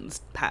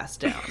legends passed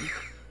down.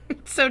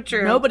 So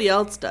true. Nobody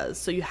else does,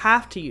 so you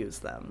have to use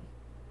them.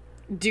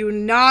 Do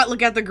not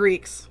look at the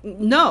Greeks.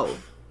 No,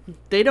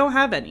 they don't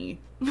have any.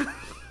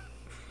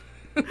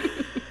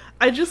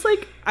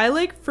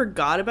 I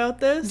forgot about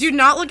this. Do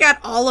not look at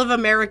all of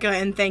America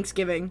and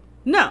Thanksgiving.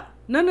 No.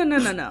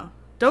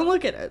 Don't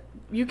look at it.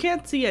 You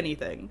can't see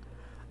anything.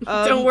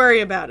 Don't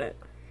worry about it.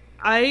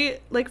 I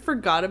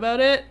forgot about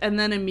it and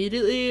then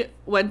immediately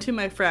went to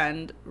my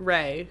friend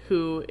Ray,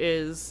 who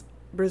is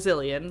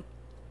Brazilian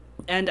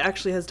and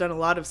actually has done a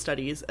lot of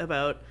studies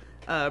about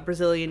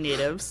Brazilian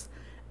natives,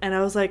 and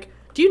I was like,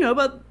 do you know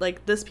about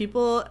this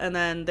people? And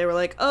then they were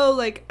like, oh,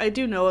 I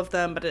do know of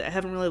them, but I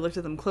haven't really looked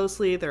at them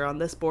closely. They're on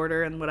this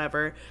border and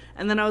whatever.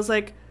 And then I was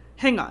like,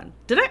 hang on,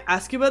 did I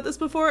ask you about this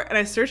before? And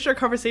I searched our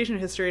conversation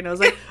history and I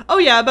was like, oh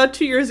yeah, about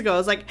 2 years ago. I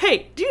was like,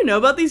 hey, do you know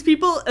about these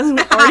people? And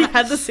we already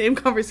had the same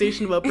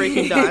conversation about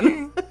Breaking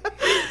Dawn.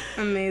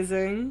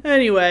 Amazing.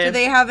 Anyway. Do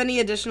they have any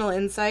additional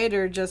insight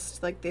or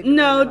just they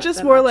No,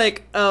 just more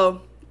much?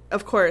 Oh,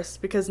 of course,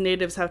 because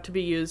natives have to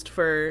be used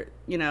for,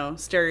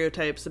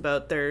 stereotypes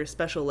about their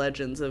special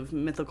legends of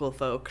mythical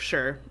folk,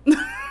 sure.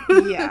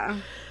 Yeah.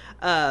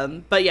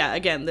 But yeah,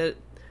 again,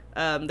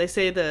 they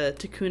say the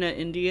Ticuna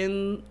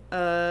Indian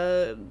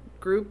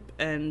group,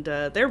 and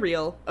they're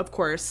real, of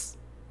course.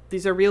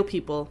 These are real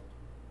people.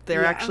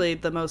 They're actually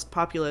the most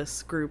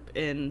populous group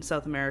in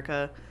South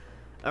America,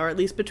 or at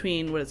least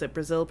between,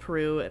 Brazil,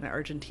 Peru, and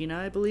Argentina,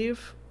 I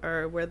believe,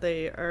 are where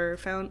they are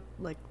found,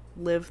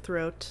 live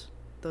throughout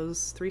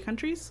those 3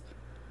 countries.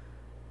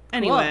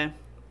 Anyway. Whoa.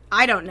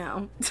 I don't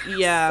know.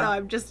 Yeah.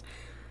 So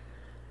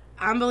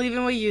I'm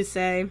believing what you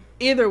say.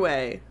 Either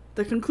way,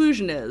 the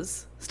conclusion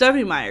is,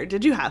 Stephanie Meyer,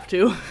 did you have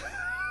to?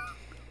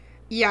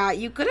 Yeah,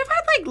 you could have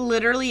had,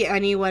 literally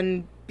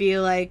anyone be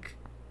like...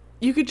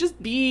 You could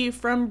just be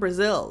from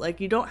Brazil.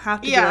 You don't have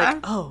to be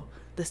oh,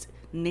 this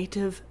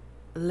native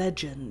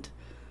legend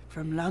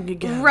from long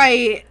ago.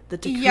 Right. The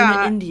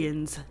Ticuna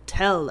Indians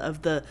tell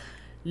of the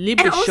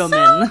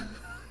Libishomen.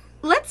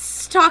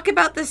 let's talk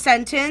about the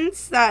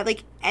sentence that,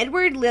 like,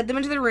 Edward led them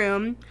into the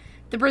room.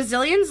 The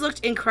Brazilians looked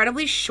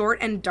incredibly short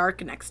and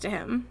dark next to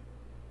him.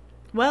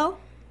 Well,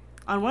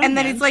 on one hand... And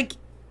then it's like,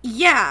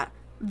 yeah,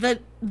 the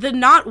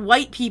not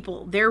white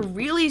people, they're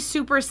really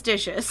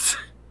superstitious.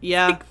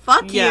 Yeah. Like,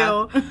 fuck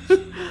you.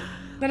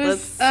 That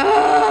is...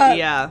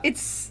 yeah.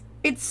 It's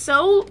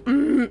so...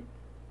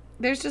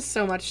 there's just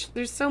so much.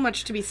 There's so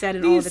much to be said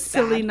in all of These it's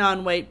silly bad.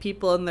 non-white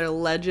people and their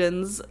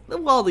legends,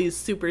 all these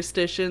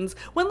superstitions.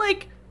 When,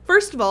 like,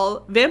 first of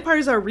all,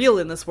 vampires are real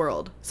in this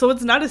world, so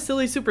it's not a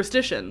silly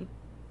superstition.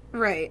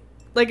 Right.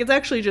 Like, it's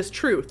actually just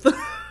truth.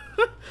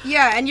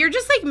 Yeah, and you're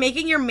just, like,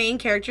 making your main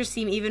character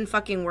seem even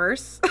fucking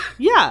worse.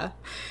 Yeah.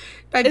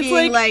 By It's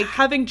being, like...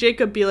 having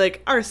Jacob be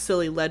like, our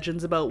silly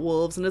legends about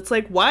wolves, and it's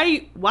like,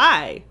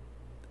 why?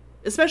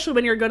 Especially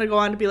when you're going to go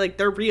on to be like,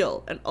 they're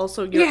real, and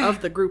also you're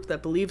of the group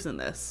that believes in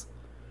this.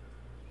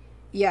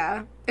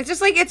 Yeah. It's just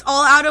like, it's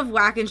all out of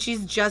whack, and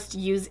she's just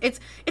it's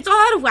all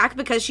out of whack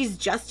because she's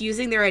just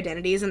using their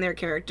identities and their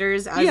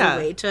characters as a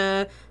way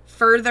to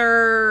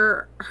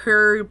further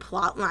her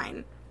plot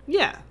line.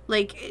 Yeah.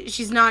 Like,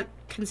 she's not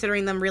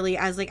considering them really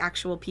as, like,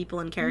 actual people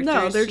and characters.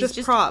 No, they're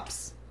just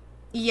props.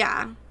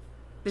 Yeah.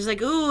 There's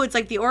like, ooh, it's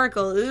like the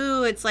Oracle.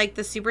 Ooh, it's like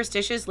the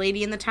superstitious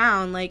lady in the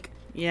town. Like,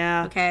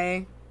 yeah.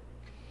 Okay.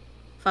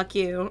 Fuck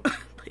you.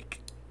 Like,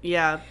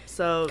 yeah,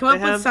 so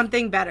come up with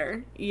something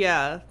better.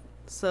 Yeah.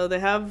 So they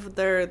have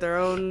their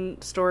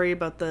own story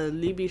about the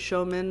Libby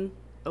Showman,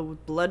 a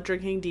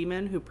blood-drinking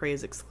demon who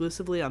preys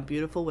exclusively on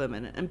beautiful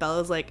women. And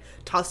Bella's like,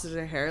 tosses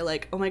her hair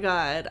like, oh my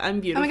god, I'm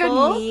beautiful. Oh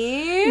my god,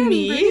 me?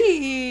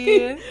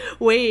 Me?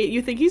 Wait,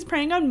 you think he's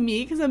preying on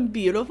me because I'm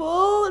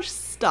beautiful?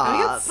 Stop. Oh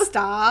my god,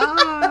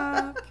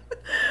 stop.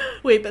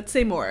 Wait, but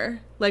say more.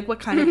 Like, what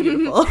kind of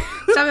beautiful?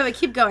 Stop it, but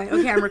keep going.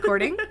 Okay, I'm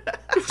recording.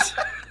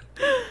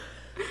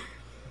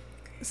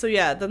 So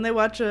yeah, then they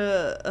watch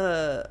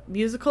a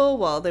musical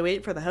while they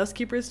wait for the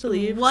housekeepers to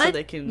leave. What so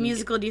they can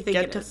musical do you think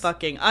get to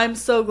fucking? I'm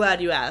so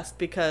glad you asked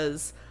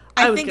because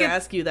I was going to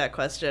ask you that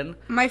question.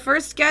 My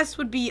first guess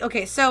would be,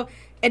 okay, so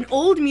an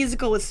old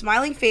musical with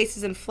smiling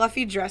faces and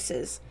fluffy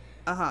dresses.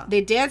 Uh-huh.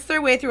 They dance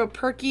their way through a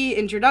perky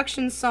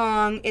introduction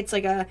song. It's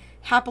like a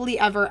happily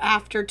ever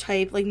after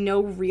type, like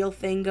no real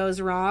thing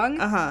goes wrong.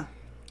 Uh-huh.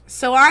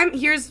 So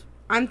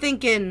I'm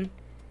thinking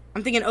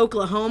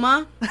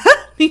Oklahoma.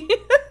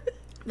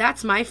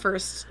 That's my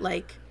first,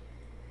 like,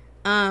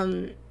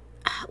 I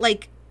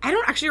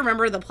don't actually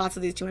remember the plots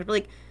of these too much, but,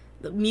 like,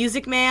 the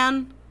Music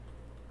Man.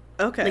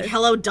 Okay. Like,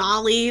 Hello,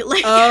 Dolly.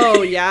 Like,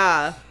 oh,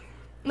 yeah.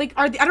 Like,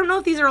 I don't know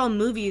if these are all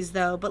movies,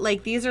 though, but,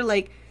 like, these are,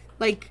 like,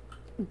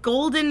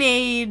 Golden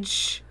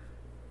Age,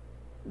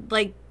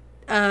 like,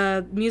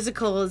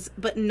 musicals,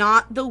 but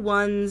not the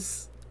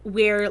ones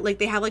where, like,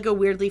 they have, like, a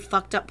weirdly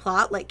fucked up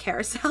plot, like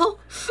Carousel.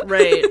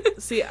 Right.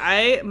 See,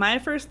 my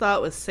first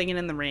thought was Singing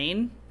in the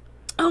Rain.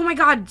 Oh my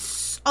god,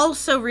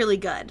 also really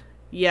good.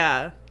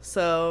 Yeah.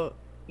 So,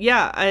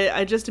 yeah,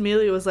 I just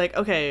immediately was like,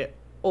 okay,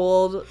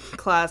 old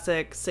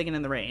classic Singing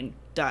in the Rain.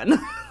 Done.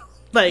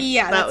 Like,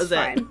 yeah, that was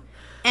fine. it.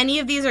 Any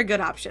of these are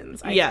good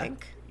options, I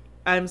think.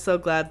 I'm so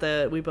glad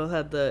that we both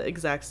had the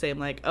exact same,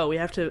 like, oh, we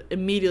have to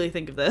immediately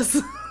think of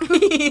this.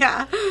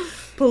 Yeah.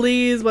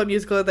 Please, what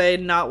musical are they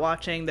not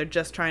watching? They're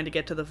just trying to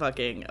get to the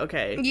fucking...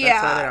 Okay,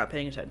 that's why they're not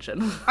paying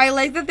attention. I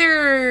like that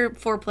their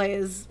foreplay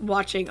is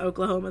watching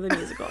Oklahoma the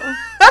musical.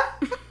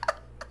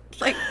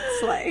 Like,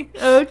 slay.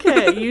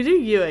 Okay, you do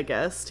you, I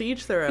guess. To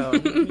each their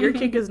own. Your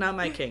kink is not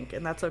my kink,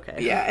 and that's okay.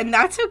 Yeah, and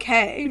that's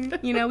okay.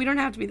 You know, we don't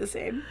have to be the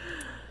same.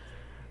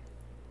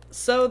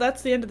 So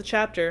that's the end of the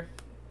chapter.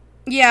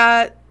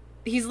 Yeah,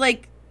 he's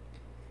like,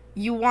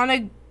 you want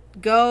to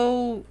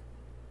go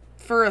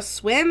for a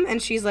swim?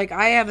 And she's like,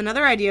 I have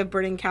another idea of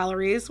burning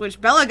calories, which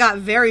Bella got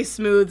very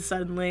smooth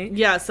suddenly.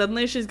 Yeah,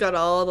 suddenly she's got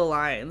all the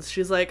lines.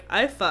 She's like,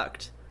 I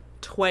fucked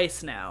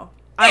twice now.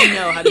 I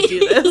know how to do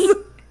this.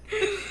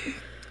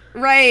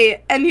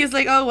 Right. And he's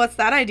like, oh, what's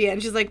that idea?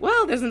 And she's like,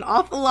 well, there's an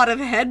awful lot of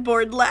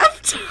headboard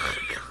left. Oh,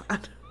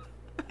 God.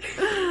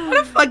 What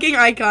a fucking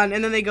icon.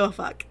 And then they go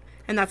fuck.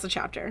 And that's the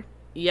chapter.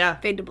 Yeah.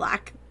 Fade to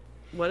black.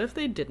 What if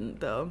they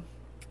didn't, though?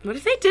 What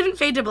if they didn't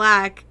fade to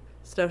black?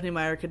 Stephanie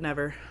Meyer could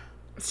never.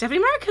 Stephanie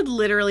Meyer could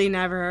literally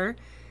never.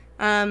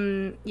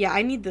 Yeah,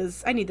 I need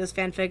those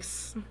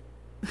fanfics.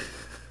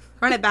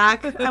 Run it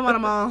back. I want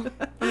them all.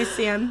 Let me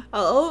see them.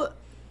 I'll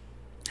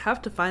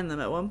have to find them.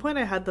 At one point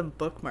I had them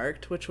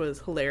bookmarked, which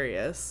was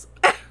hilarious.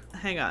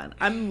 Hang on.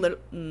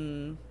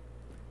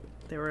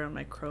 They were on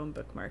my Chrome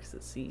bookmarks,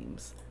 it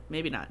seems.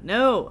 Maybe not.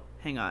 No!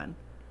 Hang on.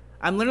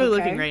 I'm literally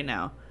looking right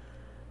now.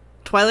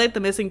 Twilight the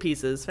Missing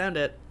Pieces. Found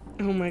it.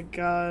 Oh my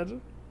god.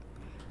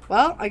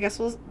 Well, I guess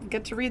we'll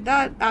get to read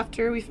that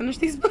after we finish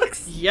these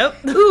books.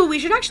 Yep. Ooh, we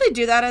should actually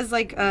do that as,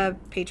 like, a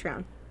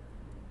Patreon.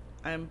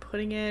 I'm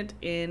putting it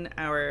in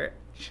our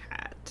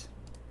chat.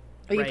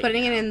 Are you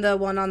putting it in the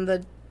one on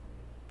the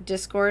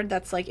Discord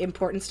that's, like,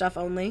 important stuff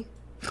only?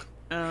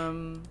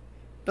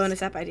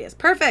 Bonus app ideas.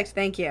 Perfect.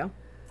 Thank you.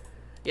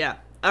 Yeah.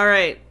 All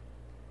right.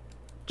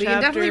 We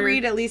can definitely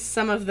read at least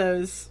some of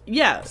those.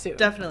 Yeah, soon.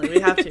 Definitely. We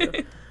have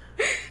to.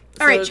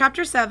 All right,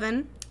 chapter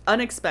 7.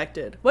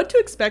 Unexpected. What to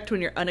expect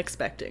when you're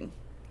unexpecting.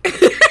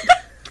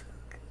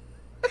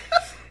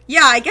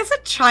 Yeah, I guess a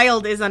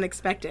child is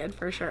unexpected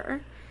for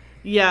sure.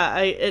 Yeah,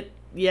 it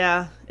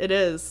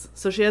is.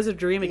 So she has a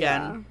dream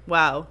again. Yeah.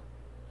 Wow.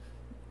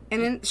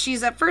 And then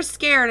she's at first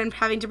scared and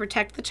having to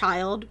protect the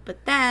child,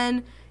 but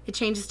then it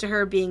changes to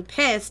her being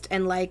pissed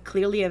and, like,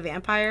 clearly a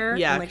vampire.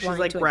 Yeah, and, like, she's,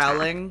 wanting like, to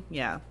growling. attack.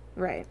 Yeah.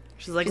 Right.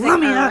 She's like, She's let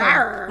me like,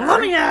 at him!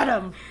 Let me at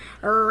him!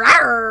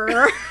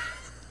 Rawr.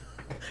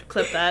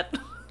 Clip that.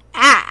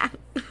 Ah.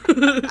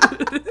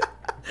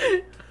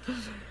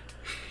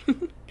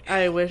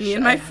 I wish. Me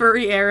in my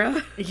furry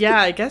era. Yeah,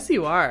 I guess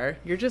you are.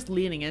 You're just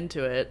leaning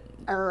into it.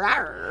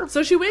 Rawr.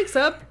 So she wakes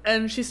up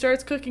and she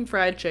starts cooking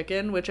fried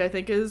chicken, which I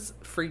think is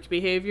freak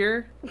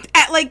behavior.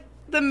 At, like,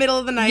 the middle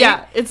of the night.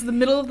 Yeah, it's the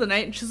middle of the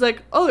night and she's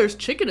like, oh, there's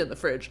chicken in the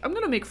fridge. I'm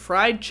gonna make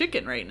fried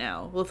chicken right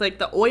now with, like,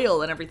 the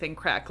oil and everything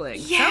crackling.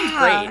 Yeah.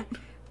 Sounds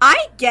great.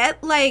 I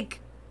get, like,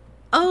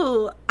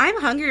 oh, I'm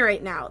hungry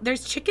right now.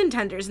 There's chicken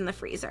tenders in the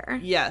freezer.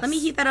 Yes. Let me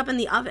heat that up in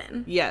the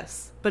oven.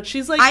 Yes. But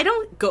she's like,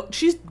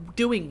 she's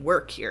doing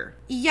work here.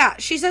 Yeah,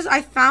 she says,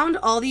 I found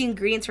all the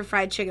ingredients for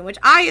fried chicken, which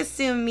I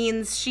assume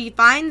means she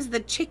finds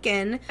the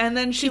chicken. And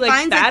then she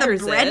finds,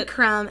 batters like, the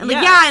breadcrumb. And, like,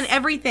 yes. yeah, and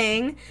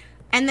everything.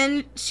 And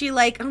then she,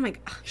 like, oh my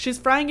God. She's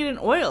frying it in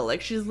oil. Like,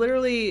 she's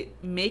literally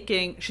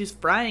she's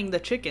frying the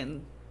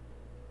chicken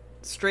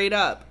straight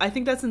up. I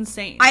think that's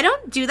insane. I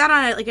don't do that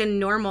on, a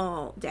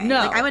normal day. No.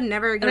 Like, I would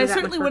never go and to I that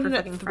certainly with wouldn't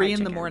fucking at 3 fried in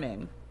the chicken.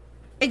 morning.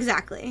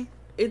 Exactly.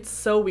 It's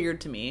so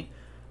weird to me.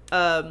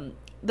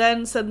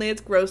 Then suddenly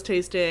it's gross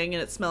tasting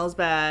and it smells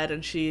bad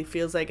and she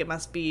feels like it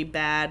must be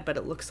bad, but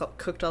it looks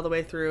cooked all the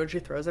way through and she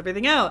throws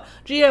everything out.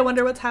 Gee, I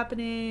wonder what's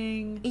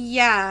happening.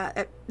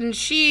 Yeah. And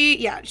she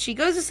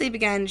goes to sleep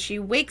again. She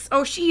wakes.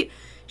 Oh, she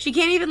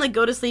can't even, like,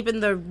 go to sleep in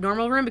the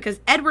normal room because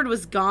Edward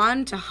was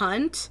gone to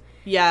hunt.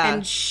 Yeah.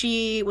 And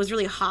she was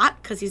really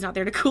hot because he's not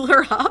there to cool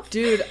her off.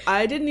 Dude,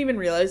 I didn't even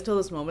realize till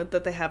this moment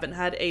that they haven't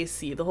had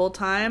AC the whole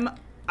time.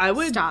 I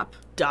would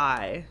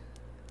die.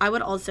 I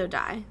would also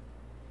die.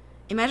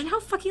 Imagine how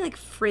fucking, like,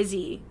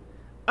 frizzy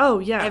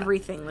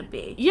everything would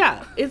be.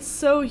 Yeah, it's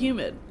so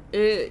humid.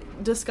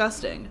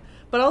 Disgusting.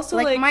 But also,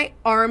 like my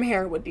arm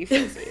hair would be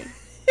frizzy.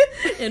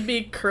 It'd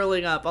be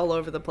curling up all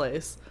over the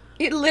place.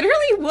 It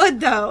literally would,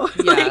 though.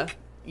 Yeah.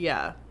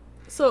 Yeah.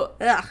 So,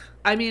 ugh.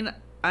 I mean,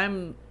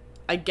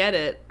 I get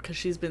it, because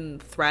she's been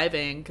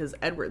thriving, because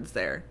Edward's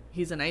there.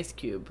 He's an ice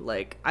cube.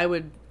 Like, I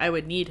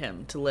would need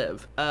him to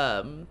live.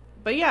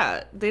 But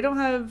yeah, they don't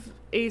have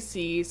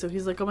AC, so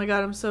he's like, oh my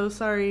God, I'm so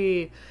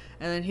sorry.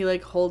 And then he,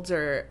 like, holds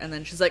her, and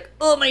then she's like,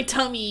 oh, my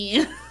tummy.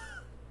 And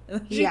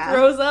then she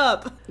throws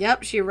up.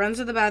 Yep, she runs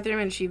to the bathroom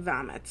and she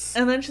vomits.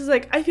 And then she's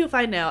like, I feel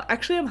fine now.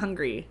 Actually, I'm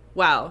hungry.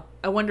 Wow.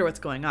 I wonder what's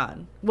going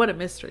on. What a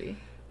mystery.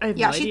 I have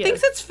no idea. She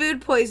thinks it's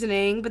food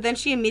poisoning, but then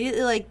she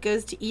immediately, like,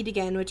 goes to eat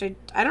again, which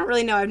I don't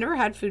really know. I've never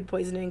had food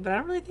poisoning, but I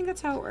don't really think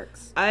that's how it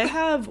works. I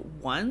have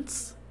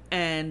once,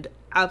 and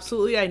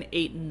absolutely I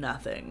ate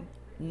nothing.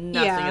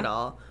 Nothing at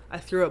all. I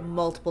threw up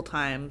multiple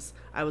times.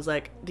 I was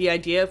like, the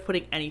idea of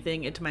putting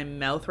anything into my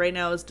mouth right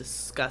now is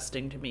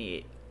disgusting to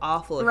me.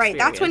 Awful experience. Right,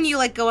 that's when you,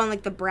 like, go on,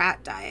 like, the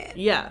brat diet.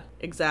 Yeah,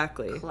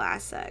 exactly.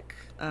 Classic.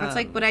 That's,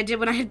 like, what I did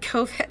when I had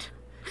COVID.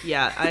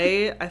 Yeah,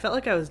 I felt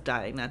like I was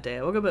dying that day.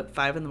 I woke up at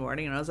 5 in the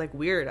morning and I was like,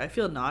 weird, I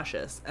feel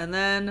nauseous. And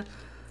then,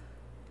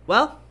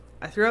 well,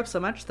 I threw up so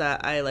much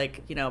that I,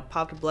 like,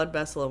 popped a blood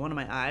vessel in one of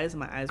my eyes,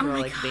 and my eyes were all,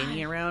 like,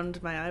 veiny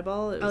around my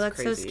eyeball. It was that's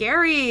crazy. so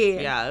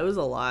scary. Yeah, it was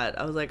a lot.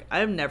 I was like,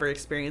 I've never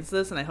experienced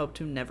this, and I hope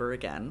to never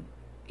again.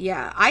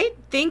 Yeah, I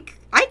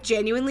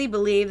genuinely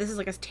believe, this is,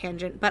 like, a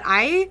tangent, but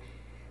I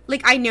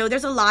know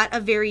there's a lot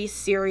of very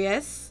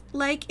serious,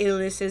 like,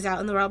 illnesses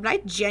out in the world, but I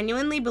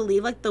genuinely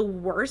believe, like, the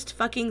worst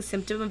fucking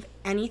symptom of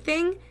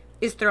anything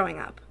is throwing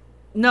up.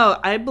 No,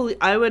 I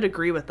would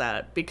agree with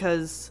that,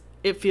 because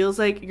it feels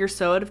like you're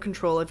so out of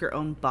control of your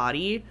own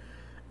body,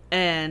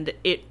 and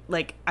it,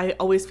 like, I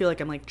always feel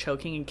like I'm, like,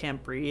 choking and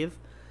can't breathe.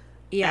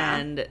 Yeah.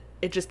 And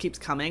it just keeps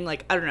coming.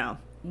 Like, I don't know.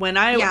 When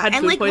I had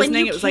food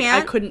poisoning, it was like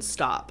I couldn't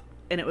stop,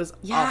 and it was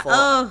awful.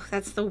 Oh,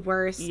 that's the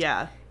worst.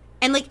 Yeah.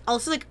 And, like,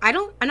 also, like, I'm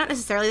not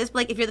necessarily this, but,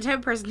 like, if you're the type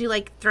of person who,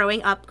 like,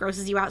 throwing up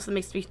grosses you out, so it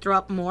makes me throw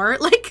up more,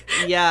 like...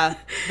 Yeah,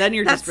 then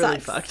you're just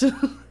really fucked.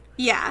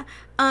 Yeah.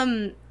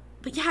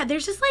 But, yeah,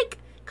 there's just, like,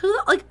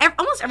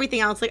 almost everything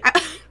else, like,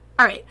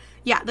 all right,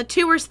 yeah, the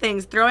two worst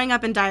things, throwing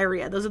up and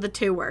diarrhea, those are the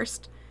two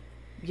worst.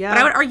 Yeah. But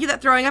I would argue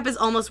that throwing up is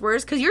almost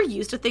worse, because you're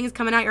used to things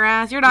coming out your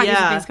ass, you're not used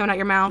to things coming out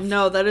your mouth.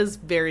 No, that is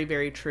very,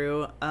 very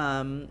true.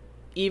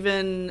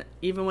 Even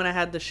when I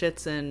had the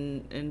shits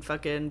in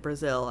fucking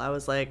Brazil, I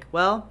was like,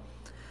 well...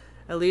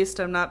 At least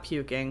I'm not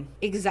puking.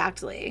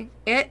 Exactly.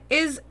 It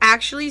is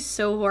actually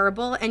so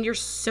horrible, and you're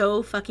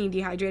so fucking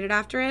dehydrated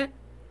after it.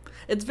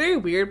 It's very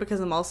weird, because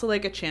I'm also,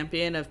 like, a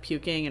champion of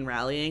puking and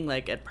rallying,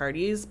 like, at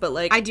parties, but,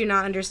 like... I do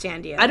not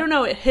understand you. I don't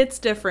know, it hits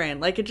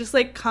different. Like, it just,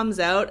 like, comes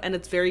out, and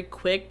it's very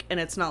quick, and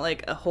it's not,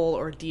 like, a whole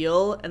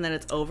ordeal, and then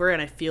it's over, and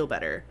I feel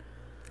better.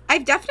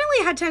 I've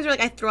definitely had times where,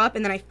 like, I throw up,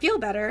 and then I feel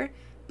better,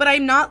 but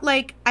I'm not,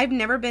 like... I've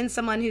never been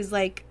someone who's,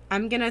 like...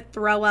 I'm going to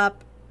throw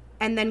up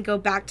and then go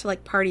back to,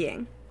 like,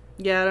 partying.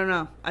 Yeah, I don't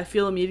know. I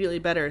feel immediately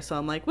better, so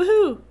I'm like,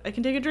 woohoo, I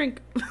can take a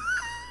drink.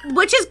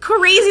 Which is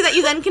crazy that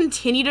you then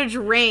continue to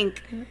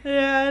drink.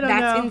 Yeah, I don't know.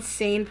 That's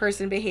insane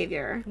person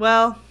behavior.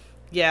 Well,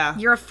 yeah.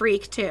 You're a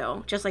freak,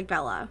 too, just like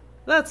Bella.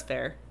 That's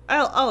fair.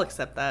 I'll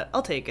accept that.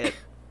 I'll take it.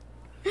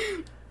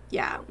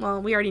 Yeah,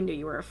 well, we already knew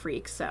you were a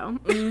freak, so.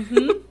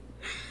 Mm-hmm.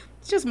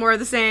 It's just more of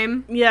the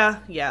same. Yeah.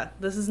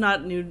 This is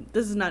not new.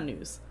 This is not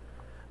news.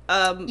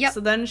 Yep. So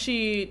then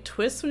she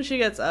twists when she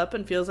gets up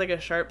and feels like a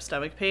sharp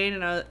stomach pain,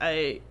 and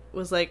I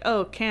was like,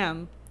 oh,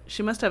 Cam,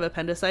 she must have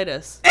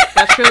appendicitis.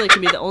 That surely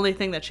can be the only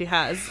thing that she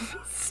has.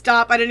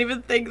 Stop, I didn't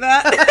even think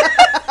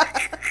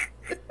that.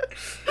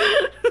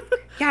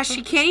 Yeah,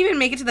 she can't even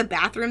make it to the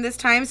bathroom this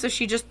time, so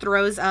she just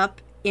throws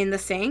up in the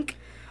sink.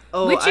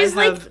 Oh, which is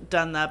I have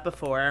done that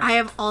before. I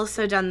have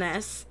also done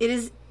this. It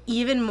is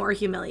even more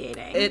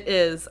humiliating. It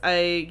is.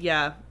 I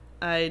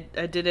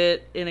did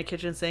it in a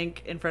kitchen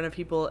sink in front of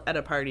people at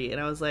a party, and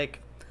I was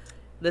like,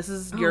 this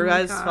is your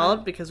guys'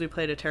 fault because we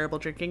played a terrible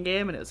drinking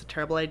game and it was a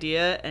terrible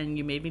idea and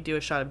you made me do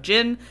a shot of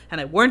gin and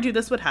I warned you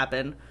this would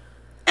happen.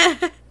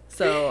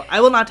 So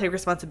I will not take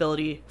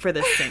responsibility for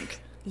this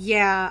sink.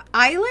 Yeah,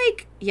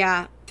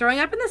 throwing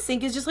up in the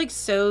sink is just like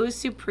so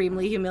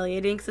supremely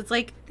humiliating because it's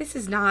like, this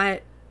is not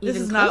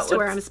even close to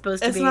where I'm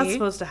supposed to be. It's not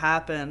supposed to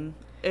happen.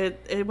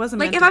 It wasn't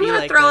like, meant to be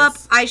like this. If I'm gonna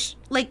throw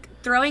up,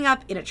 throwing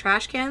up in a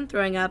trash can,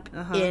 throwing up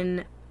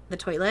in the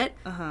toilet,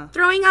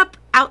 throwing up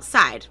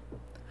outside.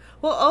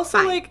 Well, also,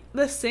 fine. like,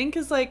 the sink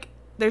is, like,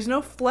 there's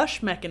no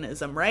flush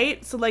mechanism,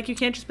 right? So, like, you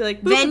can't just be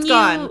like, boop, it's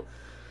gone.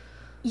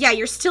 Yeah,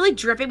 you're still, like,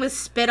 dripping with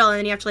spittle, and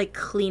then you have to, like,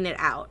 clean it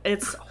out.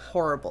 It's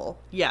horrible.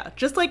 Yeah,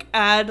 just, like,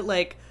 add,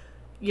 like,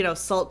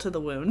 salt to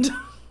the wound.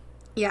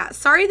 Yeah,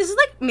 sorry, this is,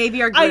 like,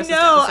 maybe our grossest I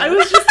know, episode. I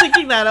was just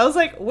thinking that. I was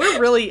like, we're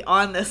really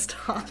on this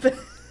topic.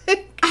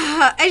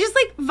 I just,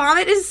 like,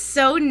 vomit is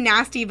so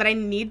nasty, but I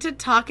need to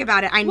talk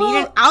about it. I need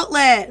an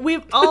outlet.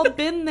 We've all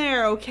been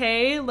there,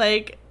 okay?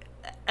 Like,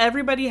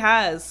 everybody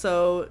has.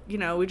 So,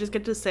 we just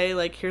get to say,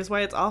 like, here's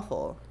why it's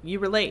awful. You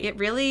relate. It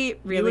really,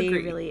 really,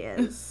 really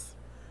is.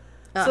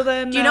 So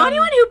then... Do you know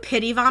anyone who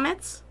pity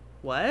vomits?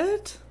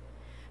 What?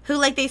 Who,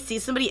 like, they see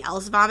somebody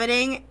else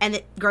vomiting, and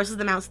it grosses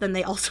them out, so then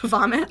they also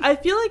vomit? I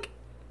feel like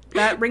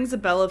that rings a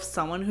bell of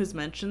someone who's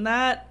mentioned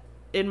that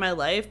in my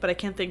life, but I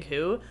can't think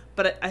who.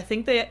 But I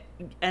think they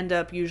end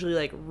up usually,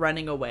 like,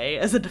 running away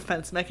as a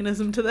defense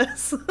mechanism to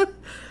this.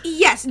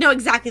 Yes, no,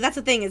 exactly. That's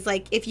the thing, is,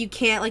 like, if you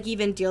can't, like,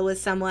 even deal with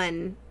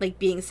someone, like,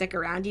 being sick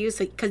around you,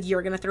 so because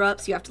you're gonna throw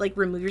up, so you have to, like,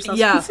 remove yourself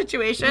from the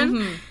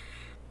situation.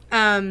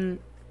 Mm-hmm.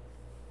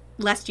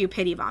 Lest you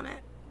pity vomit.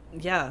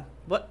 Yeah.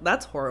 What?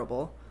 That's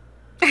horrible.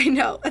 I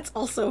know. That's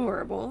also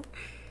horrible.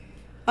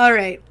 All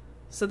right.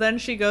 So then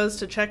she goes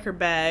to check her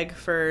bag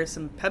for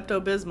some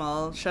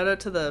Pepto-Bismol. Shout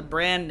out to the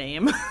brand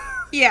name.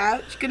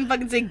 Yeah, she couldn't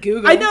fucking say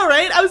Google. I know,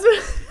 right?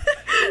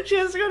 She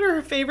has to go to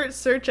her favorite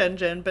search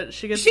engine, but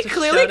she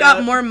clearly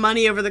got more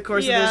money over the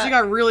course of this. She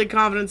got really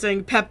confident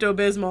saying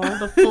Pepto-Bismol,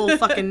 the full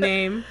fucking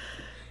name.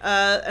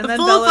 And the then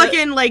full Bella,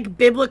 fucking, like,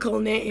 biblical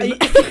name.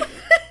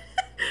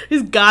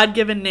 His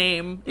God-given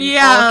name.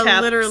 Yeah, all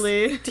caps,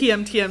 literally.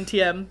 TM, TM,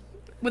 TM.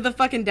 With a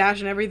fucking dash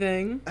and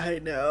everything. I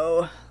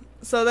know.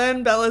 So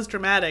then Bella's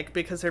dramatic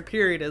because her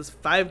period is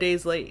 5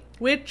 days late,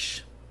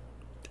 which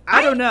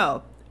I don't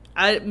know.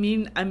 I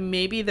mean,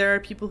 maybe there are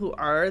people who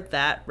are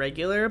that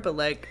regular, but,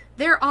 like...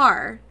 There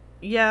are.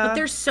 Yeah. But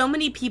there's so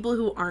many people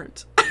who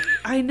aren't.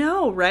 I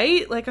know,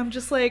 right? Like, I'm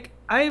just like,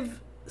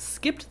 I've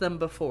skipped them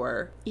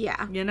before.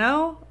 Yeah. You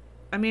know?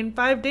 I mean,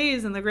 5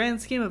 days in the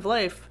grand scheme of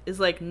life is,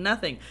 like,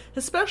 nothing.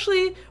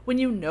 Especially when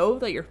you know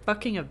that you're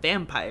fucking a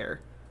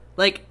vampire.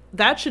 Like,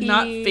 that should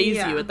not faze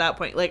you at that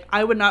point. Like,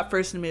 I would not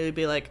first immediately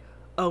be like,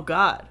 oh,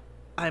 God,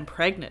 I'm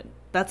pregnant.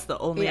 That's the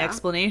only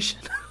explanation.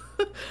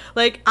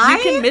 Like, you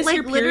can miss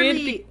your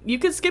period. You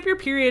can skip your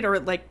period or,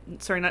 like,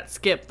 sorry, not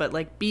skip, but,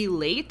 like, be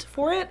late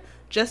for it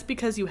just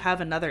because you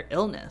have another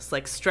illness.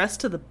 Like, stress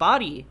to the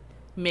body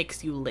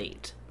makes you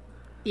late.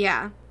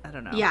 Yeah. I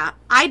don't know. Yeah.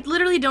 I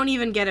literally don't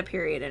even get a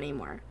period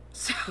anymore.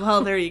 So.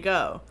 Well, there you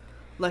go.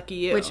 Lucky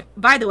you. Which,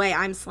 by the way,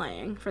 I'm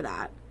slaying for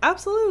that.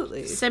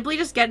 Absolutely. Simply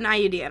just get an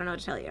IUD. I don't know what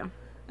to tell you.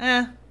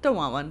 Don't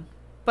want one.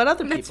 But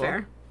other people. That's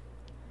fair.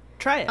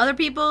 Try it. Other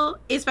people,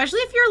 especially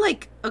if you're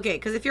like, okay,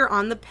 because if you're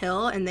on the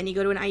pill and then you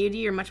go to an IUD,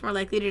 you're much more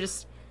likely to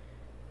just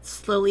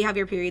slowly have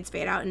your periods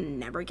fade out and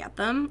never get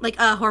them. Like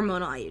a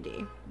hormonal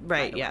IUD.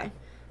 Right, yeah. Way.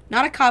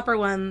 Not a copper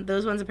one.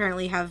 Those ones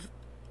apparently have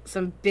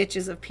some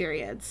bitches of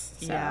periods.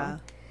 So. Yeah.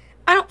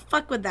 I don't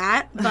fuck with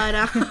that, but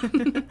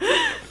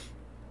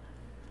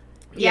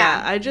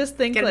yeah, I just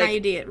think get like an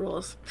IUD, it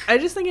rules. I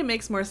just think it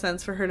makes more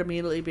sense for her to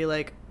immediately be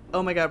like,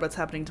 oh my God, what's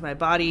happening to my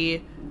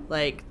body?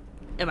 Like,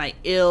 am I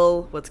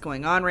ill? What's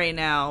going on right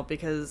now?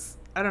 Because,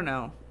 I don't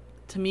know.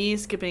 To me,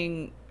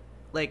 skipping,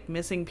 like,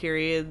 missing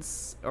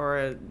periods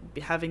or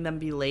having them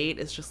be late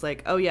is just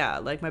like, oh yeah,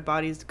 like, my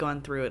body's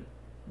gone through it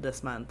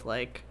this month.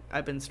 Like,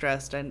 I've been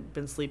stressed, I've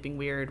been sleeping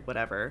weird,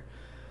 whatever.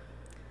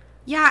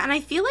 Yeah, and I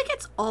feel like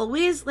it's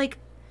always, like,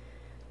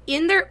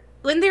 in their...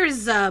 when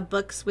there's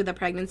books with a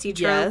pregnancy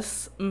trope,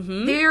 Yes.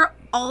 Mm-hmm. they're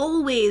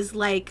always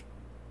like,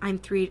 I'm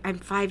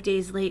 5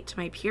 days late to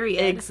my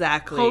period.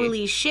 Exactly.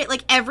 Holy shit.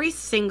 Like, every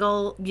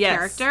single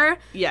character.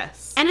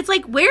 Yes. And it's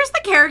like, where's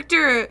the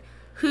character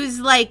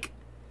who's like,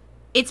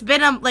 it's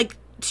been,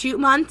 2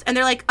 months, and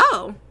they're like,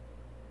 oh,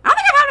 I don't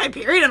think I've had my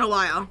period in a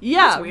while.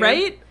 Yeah,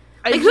 right?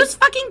 Who's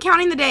fucking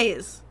counting the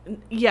days?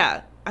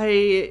 Yeah.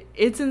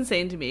 It's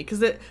insane to me,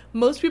 because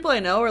most people I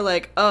know are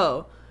like,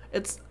 oh,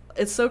 it's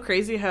so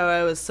crazy how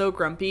I was so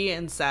grumpy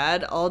and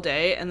sad all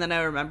day, and then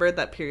I remembered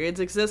that periods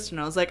exist, and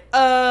I was like,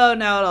 oh,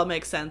 now it all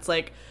makes sense.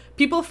 Like,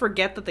 people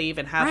forget that they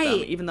even have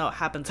them, even though it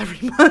happens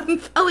every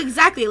month. Oh,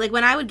 exactly. Like,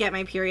 when I would get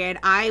my period,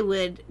 I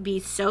would be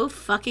so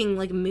fucking,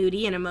 like,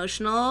 moody and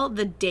emotional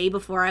the day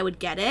before I would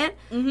get it,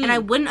 and I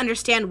wouldn't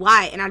understand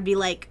why, and I'd be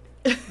like,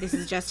 this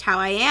is just how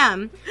I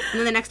am. And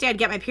then the next day I'd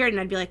get my period,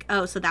 and I'd be like,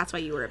 oh, so that's why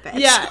you were a bitch.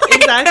 Yeah,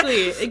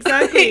 exactly.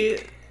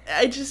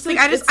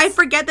 I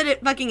forget that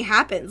it fucking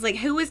happens. Like,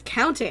 who is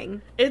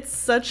counting? It's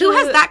such Who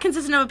has that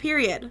consistent of a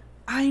period?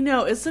 I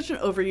know. It's such an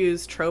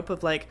overused trope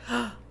of like,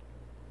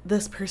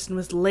 this person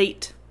was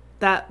late.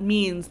 That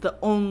means the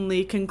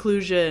only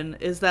conclusion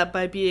is that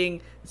by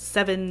being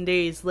 7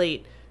 days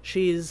late,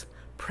 she's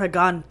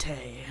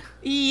pregante.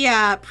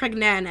 Yeah,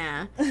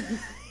 pregnana.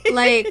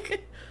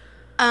 Like,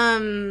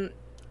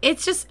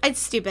 it's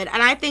stupid.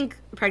 And I think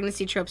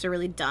pregnancy tropes are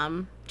really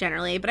dumb,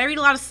 generally. But I read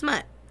a lot of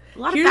smut. A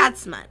lot of bad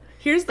smut.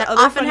 Here's the that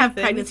other often have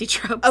thing. Pregnancy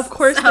tropes. Of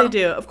course they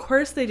do. Of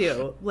course they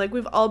do. Like,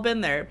 we've all been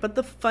there. But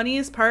the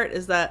funniest part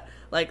is that,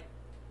 like,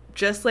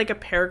 just like a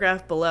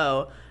paragraph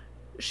below,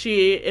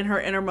 she, in her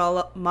inner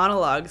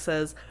monologue,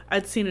 says,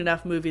 I'd seen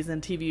enough movies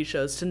and TV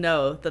shows to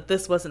know that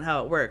this wasn't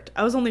how it worked.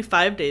 I was only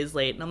 5 days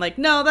late. And I'm like,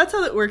 no, that's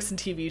how it works in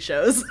TV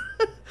shows.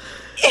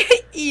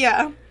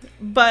 Yeah.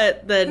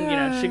 But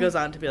then, she goes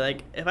on to be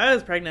like, if I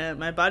was pregnant,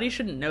 my body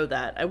shouldn't know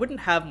that. I wouldn't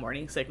have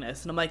morning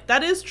sickness. And I'm like,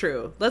 that is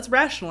true. Let's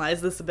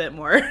rationalize this a bit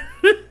more.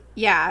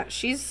 Yeah,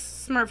 she's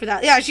smart for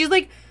that. Yeah, she's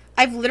like,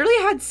 I've literally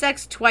had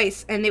sex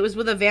twice, and it was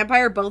with a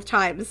vampire both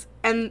times.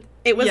 And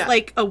it was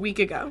like a week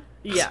ago.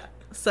 Yeah.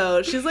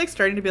 So she's like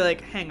starting to be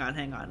like, hang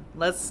on.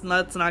 Let's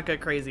not get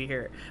crazy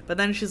here. But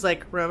then she's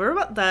like, remember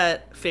about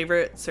that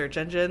favorite search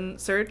engine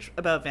search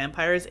about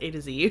vampires, A to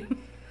Z?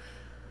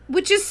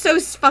 Which is so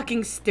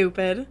fucking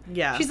stupid.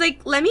 Yeah. She's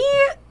like, let me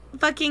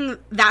fucking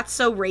That's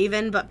So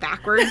Raven, but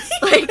backwards.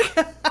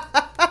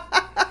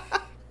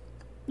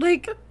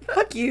 Like,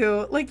 fuck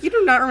you. Like, you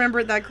do not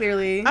remember it that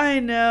clearly. I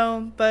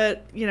know,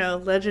 but,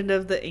 Legend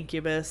of the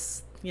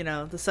Incubus,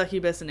 the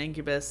succubus and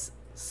incubus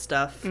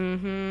stuff.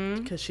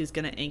 Mm-hmm. Because she's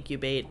going to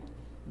incubate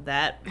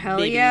that Hell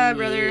baby. yeah,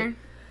 brother.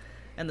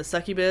 And the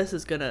succubus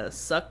is going to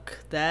suck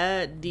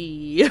that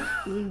D.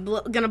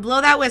 Gonna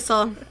blow that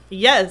whistle.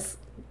 Yes.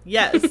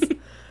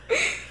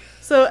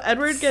 So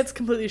Edward gets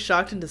completely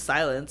shocked into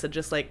silence and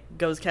just like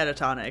goes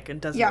catatonic and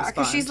doesn't respond. Yeah,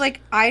 because she's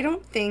like, I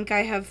don't think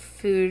I have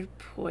food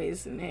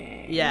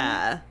poisoning.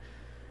 Yeah.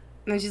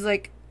 And she's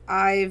like,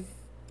 I'm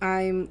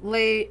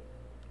late.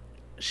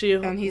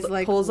 And he's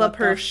like, pulls up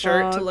her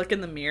shirt to look in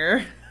the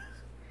mirror.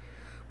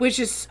 Which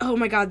is, oh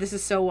my god, this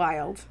is so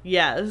wild.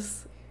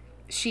 Yes.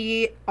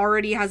 She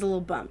already has a little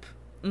bump.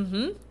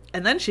 Mm-hmm.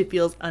 And then she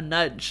feels a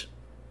nudge.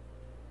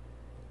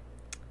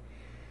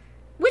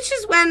 Which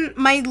is when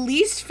my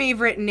least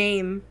favorite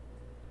name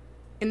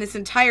in this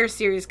entire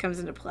series comes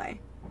into play.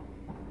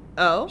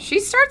 Oh? She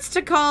starts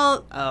to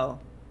call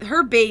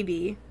her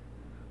baby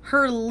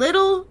her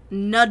little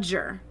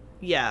nudger.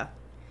 Yeah.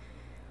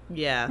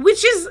 Yeah.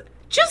 Which is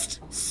just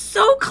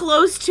so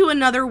close to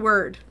another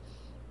word.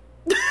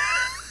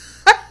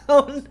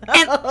 Oh,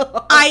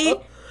 no. And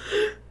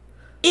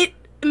it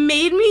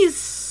made me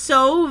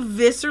so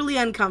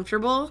viscerally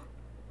uncomfortable.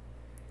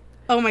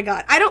 Oh my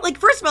god. I don't,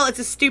 first of all, it's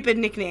a stupid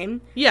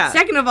nickname. Yeah.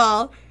 Second of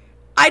all,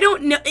 I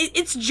don't know,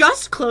 it's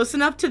just close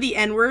enough to the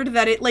N-word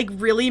that it,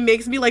 really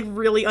makes me,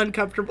 really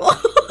uncomfortable.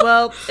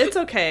 Well, it's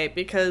okay,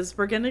 because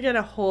we're gonna get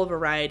a whole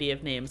variety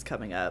of names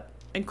coming up,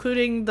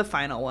 including the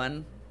final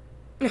one,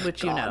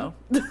 which you know.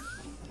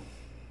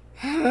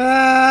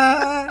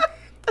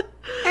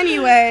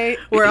 Anyway.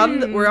 We're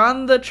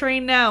on the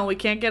train now, we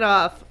can't get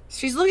off.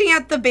 She's looking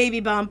at the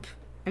baby bump,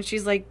 and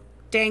she's like,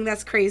 dang,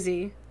 that's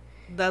crazy.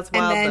 That's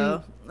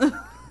wild, though.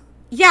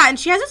 Yeah, and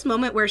she has this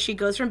moment where she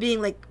goes from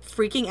being,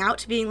 freaking out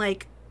to being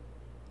like,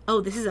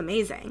 oh, this is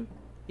amazing.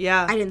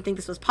 Yeah. I didn't think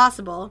this was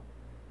possible.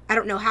 I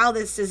don't know how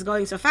this is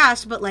going so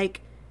fast, but,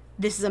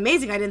 this is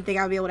amazing. I didn't think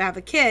I would be able to have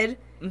a kid.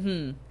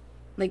 Mm-hmm.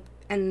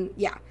 And,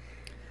 yeah.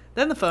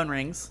 Then the phone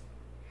rings.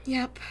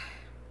 Yep.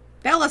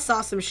 Bella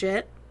saw some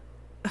shit.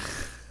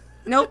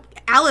 Nope.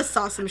 Alice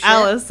saw some shit.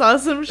 Alice saw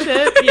some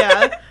shit,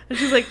 yeah. And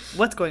she's like,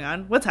 what's going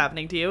on? What's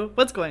happening to you?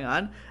 What's going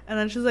on? And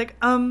then she's like,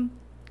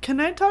 can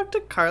I talk to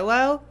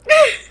Carlisle?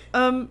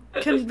 Can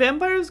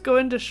vampires go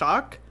into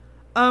shock?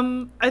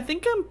 I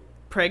think I'm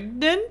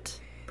pregnant.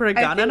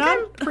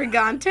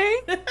 Pregante?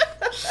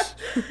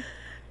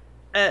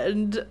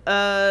 And,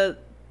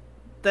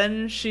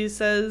 then she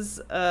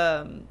says,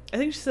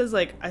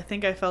 I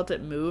think I felt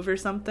it move or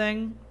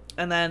something.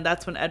 And then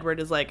that's when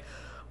Edward is like,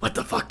 what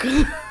the fuck?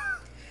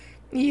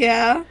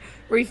 Yeah,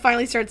 where he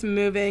finally starts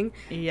moving.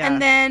 Yeah.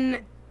 And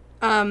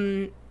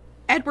then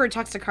Edward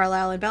talks to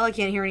Carlisle, and Bella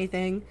can't hear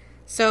anything.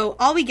 So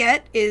all we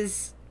get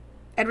is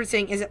Edward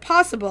saying, is it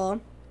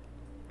possible?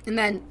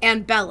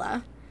 And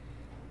Bella.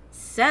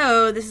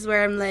 So this is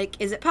where I'm like,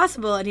 is it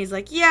possible? And he's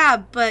like,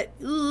 yeah, but,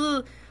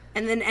 ugh.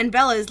 And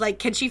Bella is like,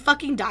 can she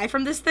fucking die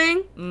from this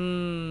thing?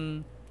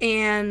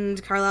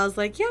 And Carlisle's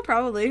like, yeah,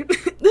 probably.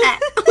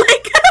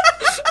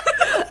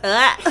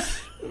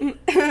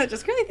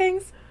 Just girly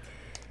things.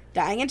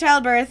 Dying in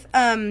childbirth.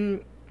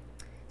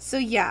 So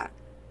yeah.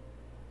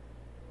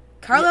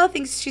 Carlisle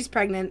thinks she's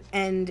pregnant,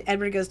 and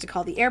Edward goes to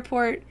call the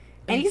airport,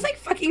 and he's like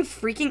fucking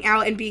freaking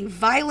out and being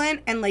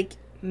violent and like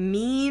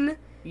mean.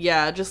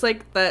 Yeah, just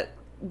like that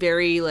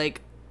very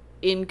like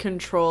in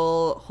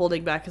control,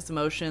 holding back his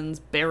emotions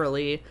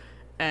barely,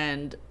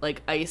 and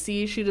like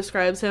icy, she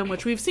describes him,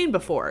 which we've seen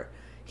before.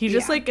 He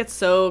just like gets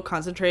so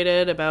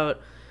concentrated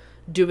about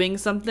doing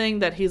something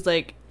that he's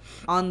like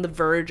on the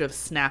verge of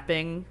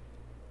snapping,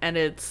 and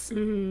it's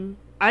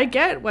I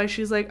get why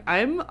she's like,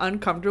 I'm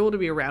uncomfortable to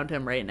be around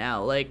him right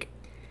now. Like,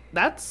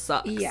 that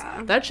sucks.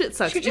 Yeah. That shit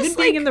sucks. Even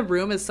being in the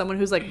room as someone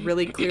who's like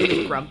really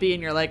clearly grumpy,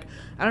 and you're like,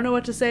 I don't know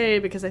what to say,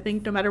 because I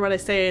think no matter what I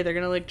say, they're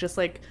gonna like just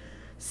like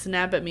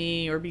snap at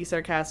me or be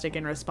sarcastic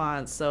in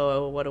response.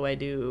 So what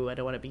do? I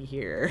don't want to be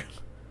here.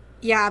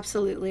 Yeah,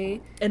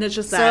 absolutely. And it's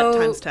just that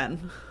times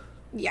 10.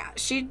 Yeah,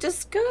 she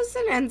just goes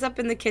and ends up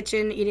in the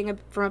kitchen eating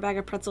from a bag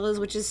of pretzels,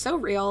 which is so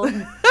real.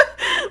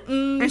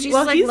 And she's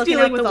like he's looking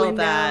dealing with all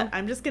that.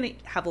 I'm just gonna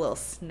have a little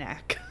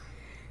snack.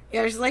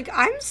 Yeah, she's like,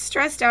 I'm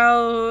stressed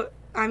out.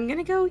 I'm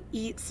gonna go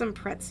eat some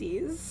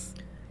pretzies,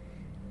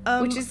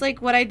 which is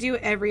like what I do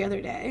every other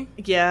day.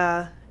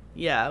 Yeah,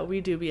 we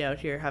do be out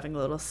here having a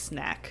little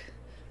snack.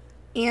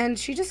 And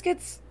she just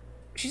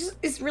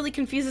is really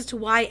confused as to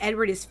why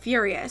Edward is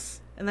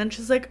furious. And then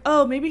she's like,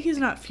 oh, maybe he's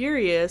not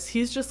furious.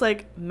 He's just,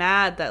 like,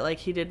 mad that, like,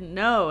 he didn't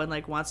know and,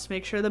 like, wants to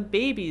make sure the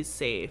baby's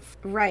safe.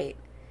 Right.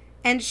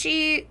 And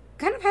she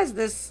kind of has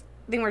this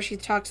thing where she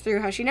talks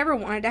through how she never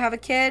wanted to have a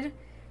kid,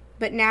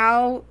 but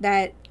now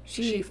that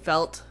she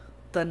felt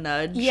the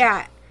nudge.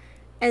 Yeah.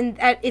 And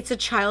it's a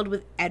child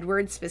with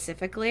Edward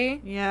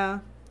specifically. Yeah.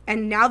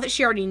 And now that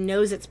she already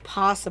knows it's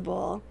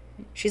possible,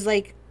 she's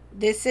like,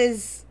 this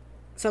is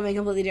something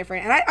completely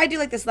different. And I do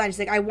like this line. She's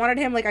like, I wanted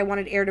him like I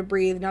wanted air to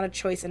breathe, not a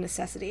choice, a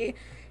necessity.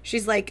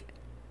 She's like,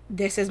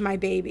 this is my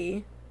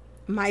baby.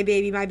 My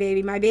baby, my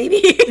baby, my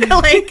baby.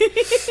 Like,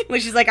 when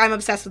she's like, I'm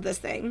obsessed with this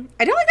thing.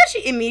 I don't like that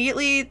she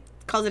immediately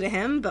calls it a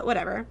him, but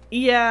whatever.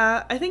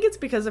 Yeah, I think it's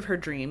because of her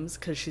dreams,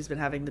 because she's been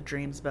having the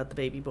dreams about the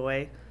baby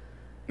boy.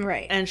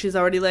 Right. And she's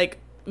already, like,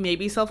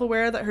 maybe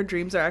self-aware that her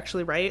dreams are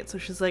actually right, so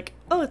she's like,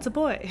 oh, it's a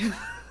boy.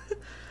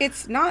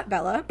 It's not,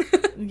 Bella.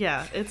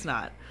 Yeah, it's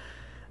not.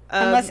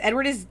 Unless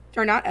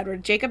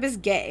Jacob is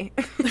gay.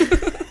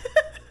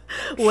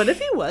 What if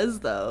he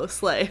was, though?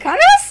 Slay. Kind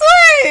of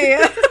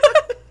slay!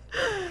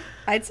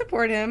 I'd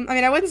support him. I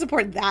mean, I wouldn't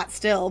support that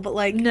still, but,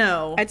 like...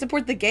 No. I'd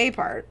support the gay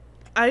part.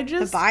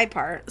 The bi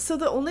part. So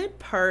the only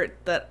part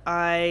that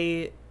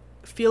I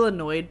feel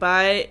annoyed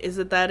by is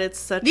that it's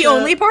such The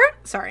only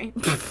part? Sorry.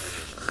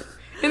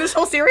 In this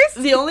whole series?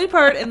 The only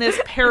part in this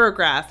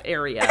paragraph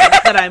area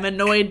that I'm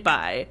annoyed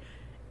by,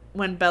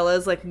 when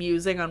Bella's like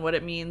musing on what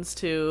it means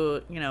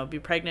to, you know, be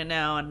pregnant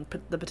now and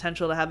the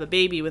potential to have a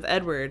baby with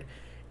Edward,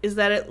 is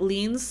that it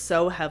leans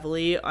so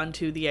heavily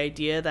onto the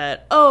idea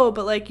that, oh,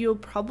 but like you'll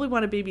probably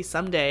want a baby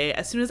someday.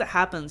 As soon as it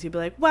happens, you'll be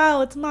like,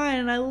 wow, it's mine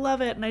and I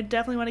love it and I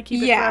definitely want to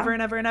keep it forever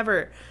and ever and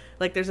ever.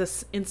 Like there's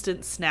this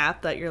instant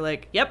snap that you're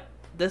like, yep,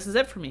 this is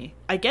it for me.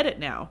 I get it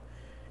now.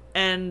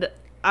 And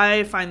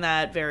I find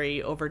that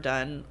very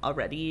overdone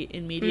already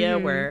in media,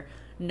 where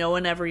no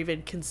one ever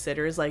even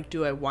considers, like,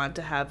 do I want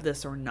to have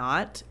this or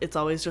not? It's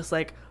always just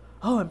like,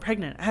 oh, I'm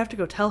pregnant. I have to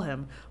go tell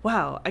him.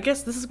 Wow, I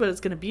guess this is what it's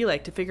going to be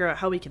like to figure out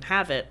how we can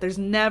have it. There's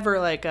never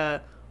like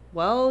a,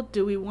 well,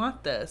 do we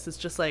want this? It's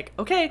just like,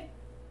 okay.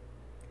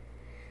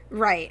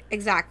 Right,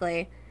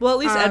 exactly. Well, at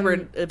least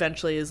Edward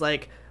eventually is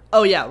like,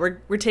 oh yeah,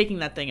 we're taking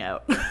that thing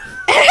out.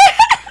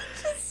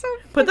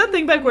 Put that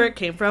thing back where it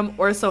came from,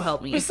 or so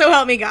help me. So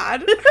help me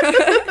God.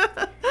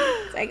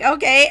 It's like,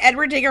 okay,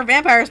 Edward, take your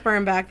vampire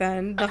sperm back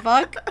then. The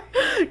fuck?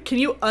 Can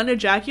you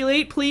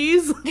unejaculate,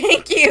 please?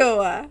 Thank you.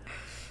 God.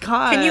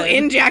 Can you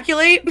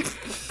ejaculate?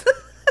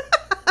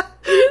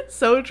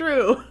 So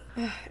true.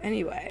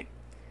 Anyway.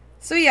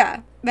 So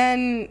yeah,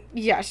 then,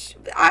 yes,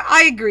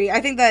 I agree. I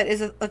think that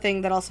is a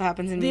thing that also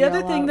happens in the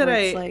other thing that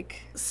I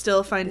like,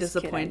 still find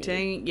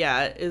disappointing,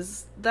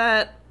 is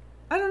that,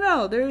 I don't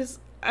know,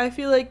 I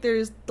feel like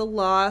there's the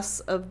loss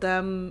of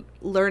them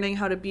learning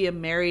how to be a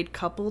married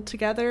couple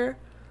together,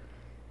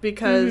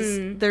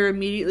 because they're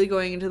immediately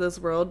going into this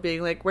world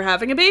being like, we're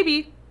having a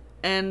baby.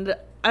 And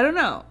I don't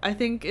know. I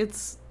think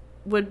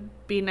would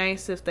be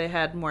nice if they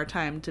had more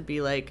time to be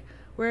like,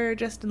 we're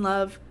just in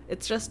love.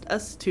 It's just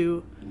us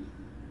two.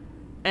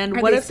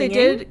 And what if they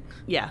did?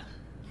 Yeah.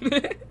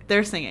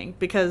 They're singing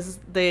because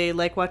they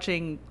like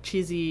watching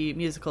cheesy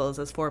musicals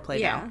as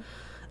foreplay now.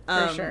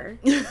 For sure.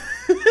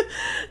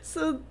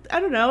 So I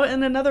don't know.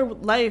 In another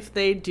life,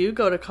 they do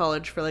go to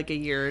college for like a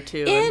year or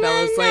two, In and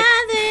Bella's like,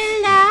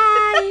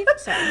 another life.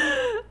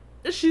 Sorry.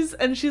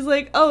 she's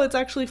like, oh, it's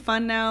actually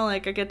fun now.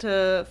 Like I get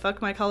to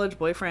fuck my college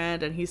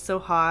boyfriend, and he's so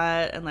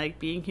hot, and like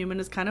being human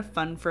is kind of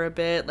fun for a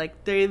bit.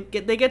 Like they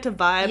get to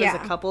vibe as a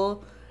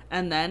couple.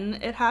 And then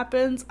it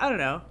happens. I don't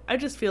know. I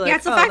just feel like,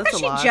 it's the fact that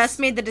she just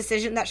made the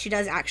decision that she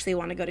does actually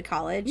want to go to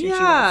college. And she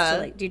wants to,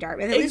 like, do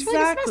Dartmouth. At least for,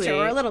 like, a semester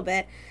or a little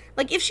bit.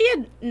 Like, if she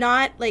had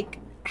not, like,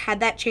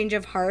 had that change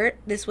of heart,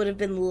 this would have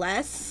been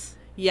less.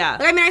 Yeah.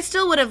 Like, I mean, I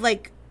still would have,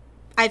 like,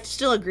 I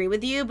still agree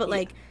with you, but,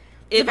 like,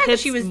 the fact that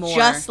she was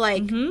just,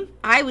 like,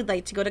 I would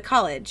like to go to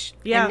college.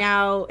 Yeah. And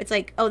now it's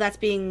like, oh, that's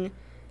being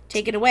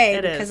taken away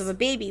because of a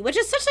baby, which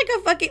is such like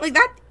a fucking, like,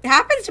 that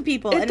happens to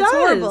people, and it's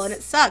horrible and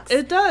it sucks.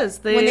 It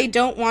does. When they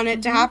don't want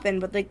it to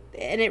happen, but like,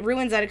 and it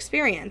ruins that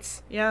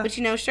experience. Yeah. But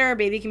sure,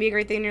 baby can be a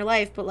great thing in your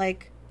life, but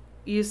like,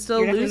 you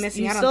still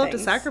have to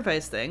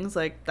sacrifice things.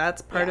 Like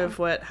that's part of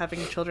what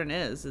having children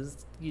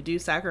is you do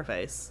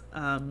sacrifice.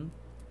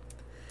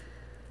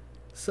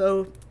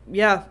 So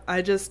yeah,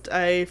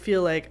 I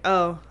feel like,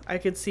 oh, I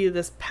could see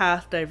this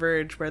path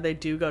diverge where they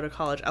do go to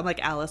college. I'm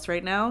like Alice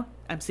right now.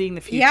 I'm seeing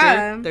the future.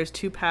 Yeah. There's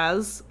two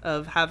paths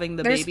of having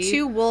the baby. There's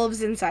two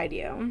wolves inside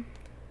you.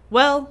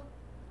 Well,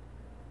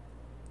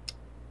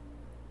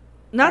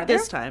 not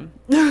this time.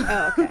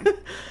 Oh, okay.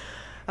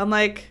 I'm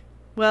like,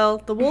 well,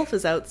 the wolf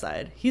is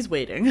outside. He's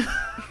waiting.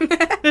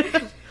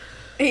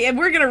 And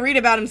we're going to read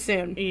about him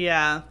soon.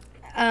 Yeah,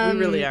 we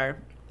really are.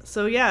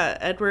 So yeah,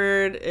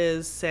 Edward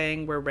is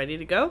saying we're ready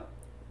to go.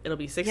 It'll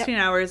be 16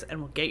 hours, and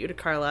we'll get you to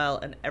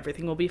Carlisle, and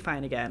everything will be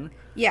fine again.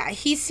 Yeah,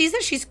 he sees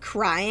that she's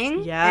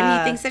crying, and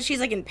he thinks that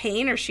she's, like, in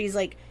pain, or she's,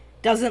 like,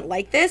 doesn't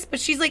like this, but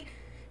she's, like,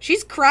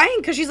 she's crying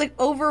because she's, like,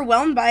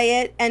 overwhelmed by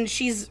it, and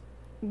she's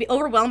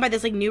overwhelmed by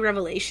this, like, new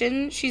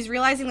revelation. She's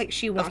realizing, like,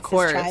 she wants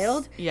this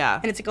child. Yeah.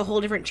 And it's, like, a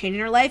whole different change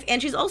in her life,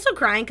 and she's also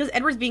crying because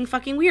Edward's being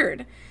fucking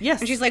weird. Yes.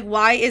 And she's like,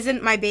 why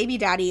isn't my baby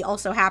daddy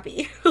also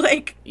happy?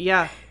 Like...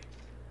 Yeah.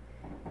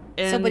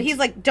 And but he's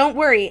like, don't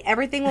worry,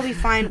 everything will be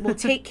fine. We'll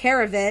take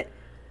care of it.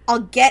 I'll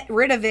get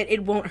rid of it.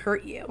 It won't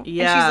hurt you.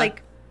 Yeah. And she's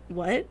like,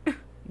 what?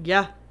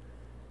 Yeah.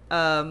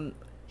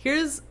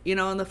 Here's,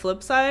 on the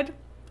flip side,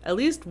 at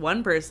least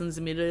one person's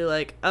immediately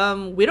like,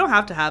 we don't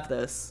have to have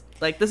this.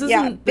 Like, this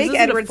isn't big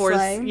Edward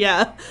slang.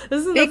 Yeah.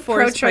 This isn't big a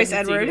forced pro-choice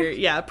Edward. Here.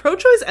 Yeah,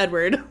 pro-choice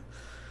Edward.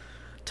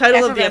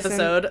 Title of the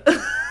episode.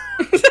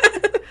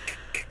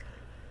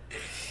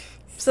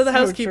 So the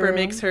housekeeper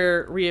makes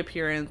her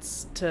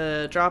reappearance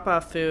to drop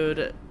off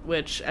food,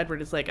 which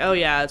Edward is like, oh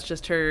yeah, it's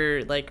just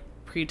her, like,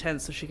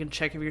 pretense so she can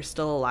check if you're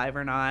still alive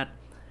or not.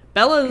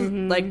 Bella's,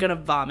 like, gonna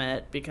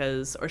vomit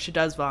or she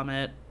does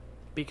vomit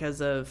because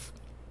of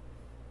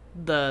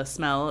the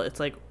smell.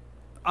 It's, like,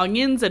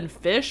 onions and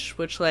fish,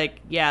 which, like,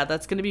 yeah,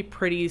 that's gonna be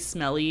pretty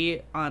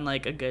smelly on,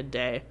 like, a good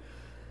day.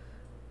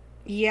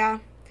 Yeah.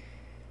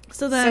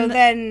 So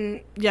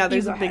then yeah,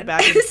 there's a big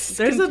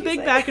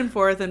back and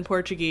forth in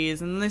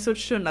Portuguese, and then they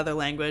switch to another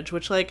language,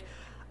 which, like,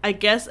 I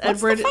guess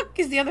Edward... What the fuck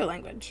is the other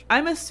language?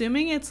 I'm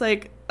assuming it's,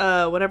 like,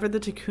 whatever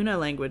the Takuna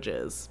language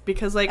is.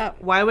 Because, like,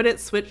 why would it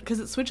switch? Because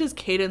it switches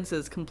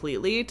cadences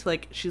completely to,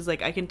 like, she's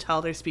like, I can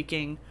tell they're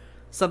speaking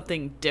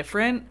something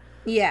different.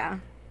 Yeah.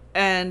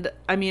 And,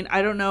 I mean,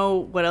 I don't know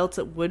what else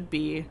it would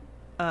be,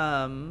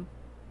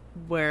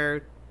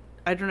 where...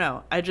 I don't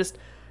know.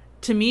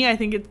 To me, I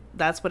think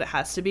that's what it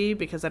has to be,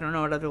 because I don't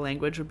know what other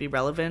language would be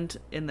relevant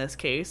in this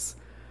case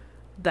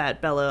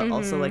that Bella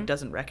also, like,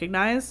 doesn't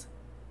recognize.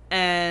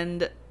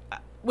 And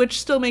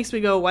which still makes me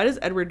go, why does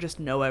Edward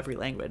just know every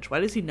language? Why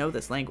does he know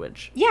this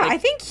language? Yeah, like, I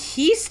think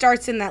he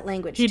starts in that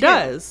language, He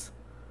does.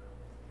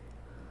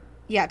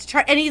 Yeah, to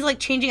try, and he's, like,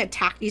 changing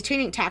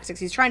tactics.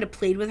 He's trying to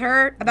plead with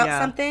her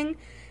about something.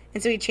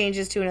 And so he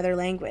changes to another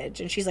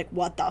language, and she's like,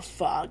 what the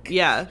fuck?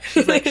 Yeah,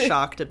 she's, like,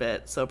 shocked a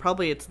bit. So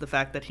probably it's the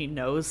fact that he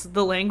knows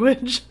the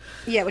language.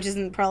 Yeah, which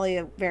isn't probably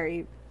a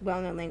very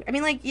well-known language. I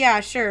mean, like, yeah,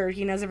 sure,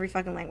 he knows every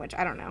fucking language.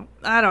 I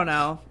don't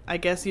know. I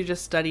guess you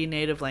just study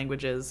native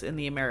languages in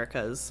the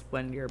Americas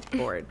when you're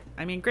bored.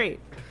 I mean, great.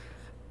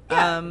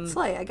 Yeah,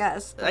 slay, I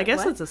guess. I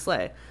guess it's a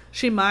slay.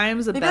 She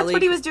mimes a belly... That's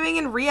what he was doing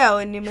in Rio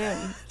in New Moon.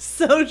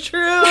 So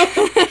true.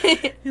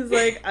 He's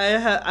like,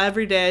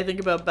 every day I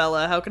think about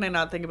Bella. How can I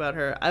not think about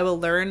her? I will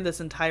learn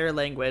this entire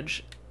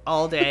language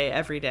all day,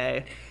 every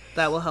day.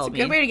 That will help me.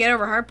 It's a good way to get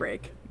over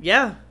heartbreak.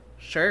 Yeah,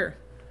 sure.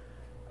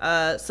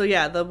 So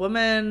yeah, the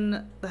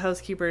woman, the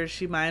housekeeper,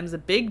 she mimes a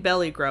big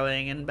belly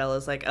growing, and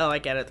Bella's like, oh, I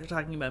get it. They're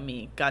talking about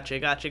me. Gotcha.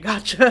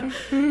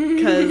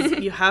 Because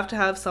you have to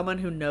have someone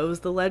who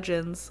knows the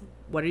legends.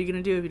 What are you going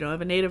to do if you don't have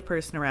a native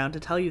person around to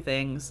tell you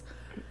things?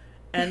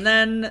 And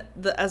then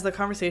as the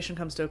conversation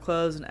comes to a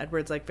close and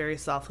Edward's, like, very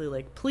softly,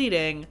 like,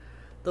 pleading,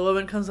 the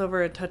woman comes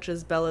over and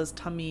touches Bella's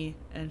tummy,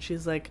 and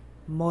she's like,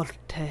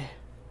 morte.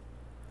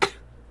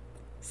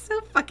 So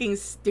fucking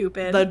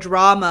stupid. The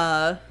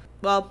drama.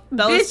 Well,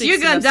 Bella Bitch, you're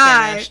gonna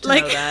die.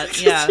 Like, know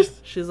that. Yeah.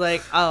 She's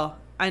like, oh,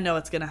 I know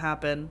it's gonna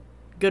happen.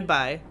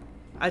 Goodbye.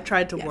 I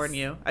tried to warn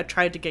you. I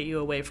tried to get you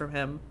away from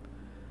him.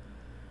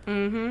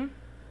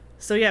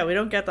 So yeah, we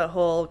don't get that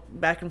whole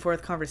back and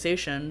forth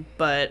conversation,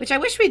 but Which I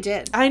wish we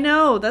did. I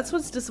know, that's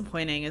what's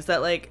disappointing, is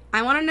that like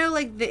I want to know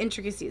like the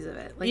intricacies of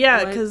it. Like,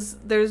 yeah, because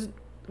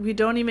we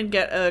don't even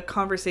get a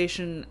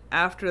conversation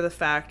after the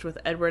fact with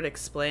Edward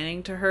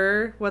explaining to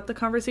her what the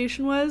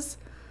conversation was.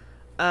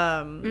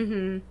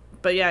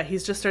 But yeah, he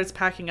just starts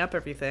packing up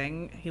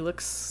everything. He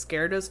looks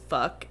scared as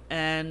fuck,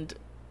 and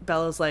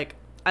Bella's like,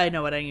 I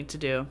know what I need to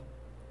do.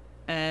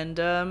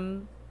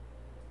 And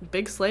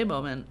big slay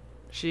moment.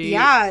 She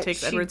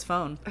takes Edward's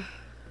phone.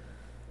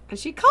 And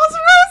she calls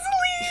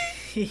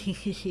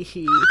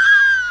Rosalie!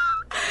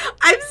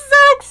 I'm so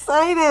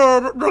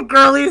excited! The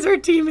girlies are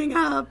teaming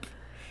up.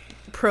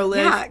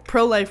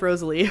 Pro-life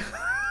Rosalie.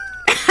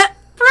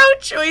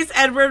 Pro-choice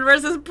Edward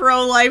versus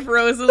pro-life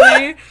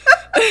Rosalie.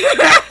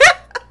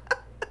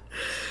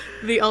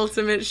 The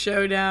ultimate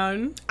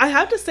showdown. I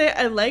have to say,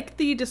 I like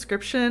the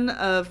description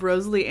of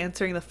Rosalie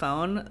answering the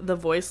phone. The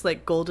voice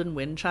like golden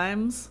wind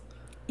chimes.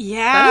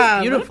 Yeah. That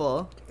is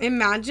beautiful.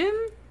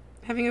 Imagine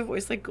having a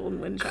voice like golden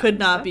wind chimes. Could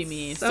not be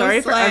me. So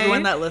sorry for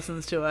everyone that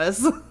listens to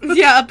us.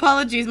 Yeah,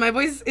 apologies. My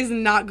voice is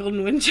not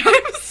golden wind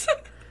chimes.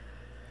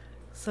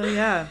 So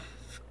yeah.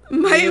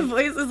 My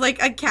voice is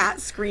like a cat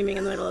screaming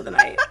in the middle of the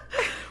night.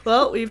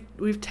 Well,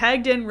 we've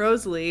tagged in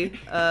Rosalie.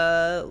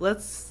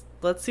 Let's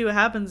see what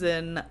happens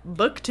in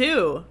book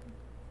 2.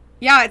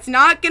 Yeah, it's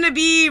not gonna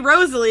be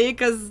Rosalie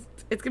because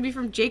it's gonna be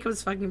from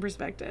Jacob's fucking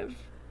perspective.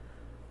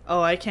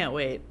 Oh, I can't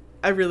wait.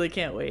 I really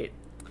can't wait.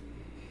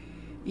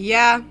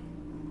 Yeah.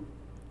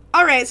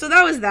 All right, so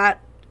that was that.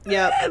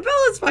 Yep.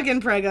 Bella's fucking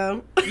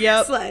prego.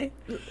 Yep. Slay.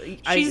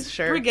 She's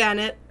pregan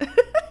it.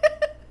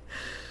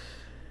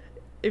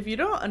 If you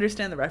don't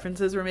understand the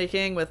references we're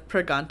making with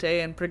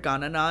pregante and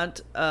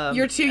pregonanant,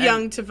 you're too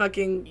young to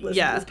fucking listen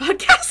to this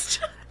podcast.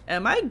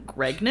 Am I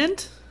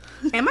pregnant?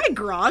 Am I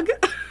grog?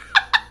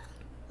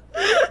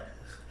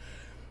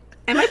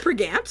 Am I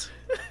pregant?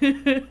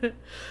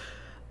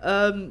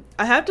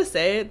 I have to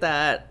say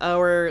that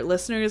our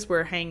listeners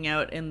were hanging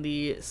out in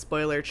the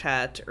spoiler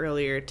chat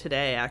earlier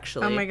today,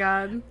 actually. Oh my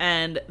god.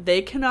 And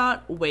they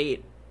cannot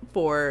wait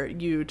for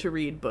you to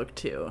read book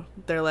 2.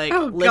 They're like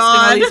listing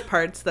all these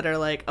parts that are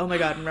like, oh my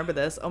god, remember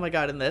this? Oh my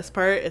god, in this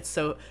part, it's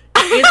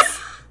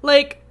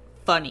like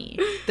funny.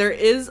 There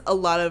is a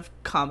lot of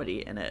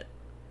comedy in it.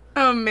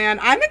 Oh man,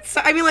 I'm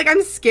excited. I mean, like,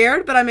 I'm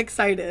scared, but I'm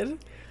excited.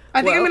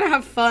 I think I'm gonna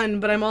have fun,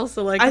 but I'm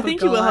also like, I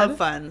think you will have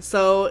fun.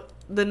 So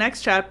the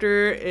next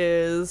chapter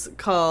is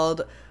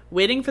called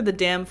Waiting for the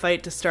Damn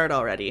Fight to Start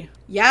Already.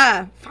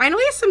 Yeah,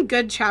 finally some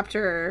good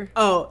chapter.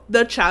 Oh,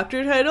 the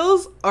chapter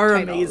titles are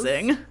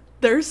amazing.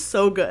 They're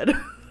so good.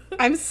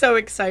 I'm so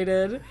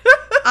excited.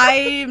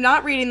 I'm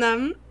not reading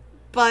them,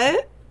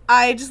 but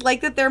I just like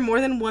that they're more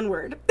than one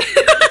word.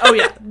 Oh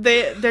yeah,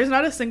 there's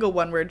not a single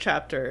one-word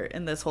chapter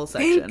in this whole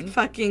section. Thank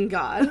fucking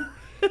God.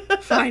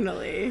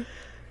 Finally.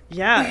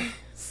 Yeah.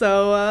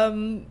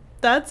 So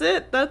that's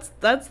it. That's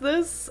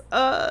this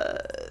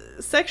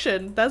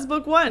section. That's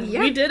book 1. Yeah.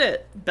 We did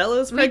it.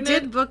 Bella's pregnant. We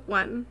did book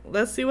 1.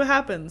 Let's see what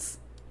happens.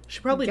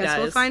 She probably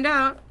dies. We'll find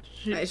out.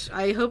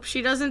 I hope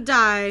she doesn't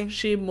die.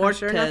 She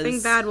mortes. I'm sure nothing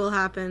bad will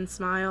happen.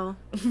 Smile.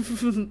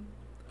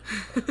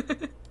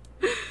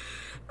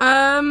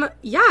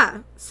 Yeah.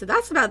 So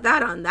that's about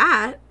that on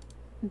that.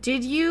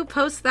 Did you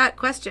post that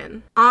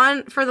question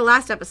for the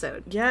last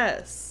episode?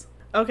 Yes.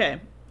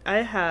 Okay. I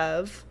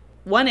have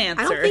one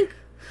answer. I don't think...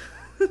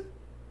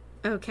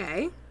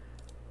 Okay.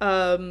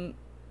 No,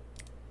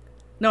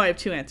 I have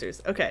 2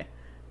 answers. Okay.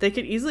 They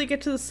could easily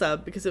get to the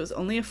sub because it was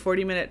only a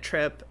 40-minute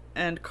trip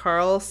and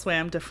Carl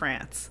swam to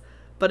France.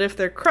 But if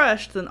they're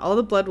crushed, then all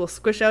the blood will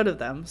squish out of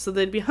them, so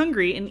they'd be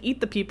hungry and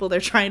eat the people they're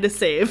trying to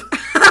save.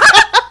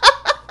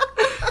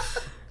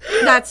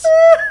 That's,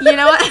 you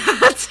know what?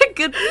 That's a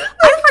good...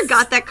 I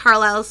forgot that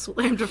Carlisle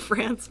swam to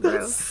France, bro.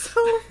 That's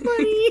so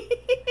funny.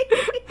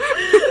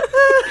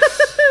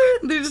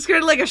 They're just kind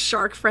of like a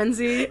shark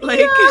frenzy.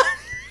 Like,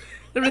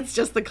 it's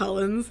just the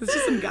Cullens. It's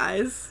just some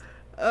guys.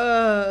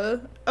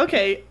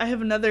 Okay, I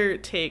have another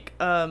take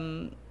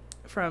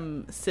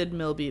from Sid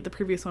Milby. The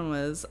previous one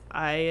was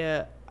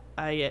Aisha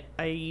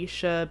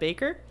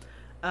Baker.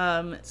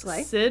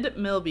 Sid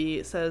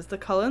Milby says the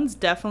Cullens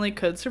definitely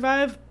could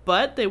survive,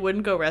 but they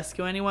wouldn't go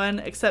rescue anyone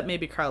except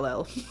maybe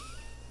Carlisle.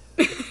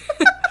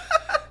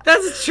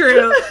 That's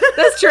true.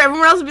 That's true.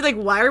 Everyone else would be like,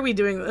 why are we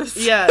doing this?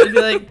 Yeah, it'd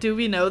be like, do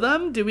we know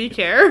them? Do we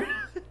care?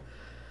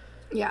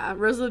 Yeah,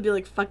 Rosa would be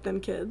like, fuck them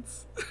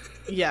kids.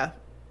 Yeah.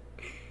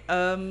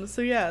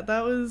 So yeah,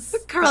 that was...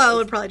 Carlisle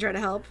would probably try to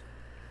help.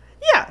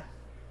 Yeah.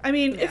 I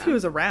mean, if he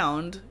was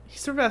around, he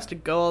sort of has to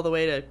go all the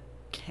way to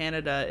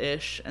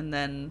Canada-ish and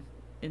then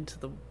into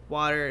the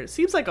water. It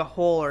seems like a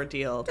whole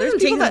ordeal. Doesn't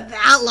take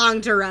that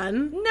long to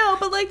run. No,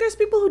 but like there's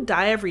people who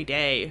die every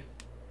day.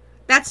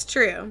 That's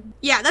true.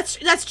 Yeah, that's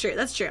true.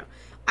 That's true.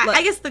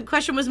 I guess the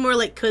question was more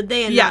like, could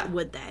they and not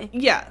would they?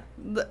 Yeah.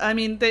 I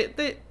mean,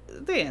 they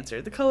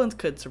answered. The Cullens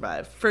could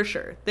survive, for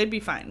sure. They'd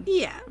be fine.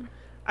 Yeah.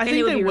 I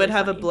think they would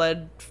have a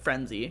blood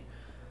frenzy.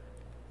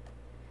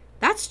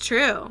 That's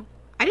true.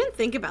 I didn't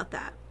think about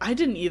that. I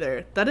didn't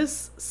either. That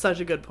is such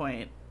a good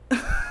point.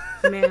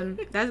 Man,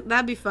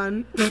 that'd be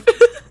fun.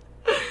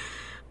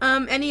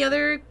 Any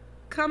other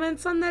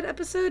comments on that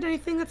episode?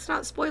 Anything that's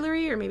not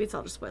spoilery, or maybe it's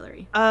all just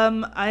spoilery?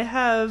 I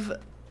have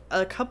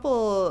a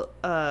couple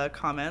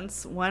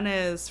comments. One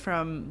is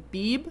from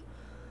Beeb.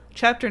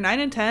 Chapter 9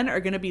 and 10 are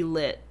going to be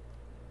lit.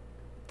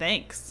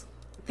 Thanks.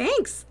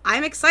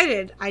 I'm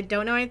excited. I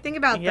don't know anything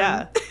about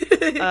them.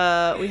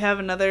 We have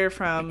another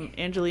from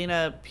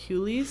Angelina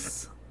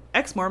Pulis.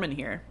 Ex-Mormon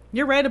here.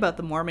 You're right about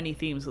the Mormon-y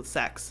themes with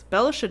sex.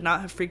 Bella should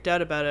not have freaked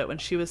out about it when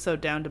she was so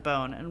down to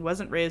bone and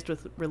wasn't raised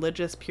with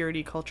religious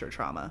purity culture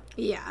trauma.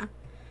 Yeah.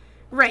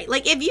 Right.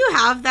 Like, if you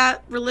have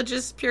that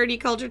religious purity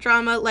culture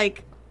trauma,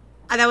 like,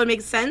 that would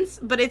make sense.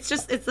 But it's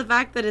the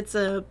fact that it's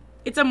a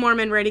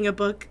Mormon writing a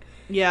book.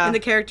 Yeah. And the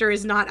character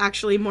is not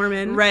actually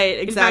Mormon. Right,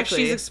 exactly. In fact,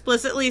 she's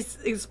explicitly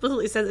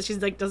says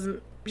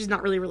that she's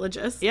not really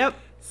religious. Yep.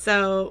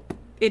 So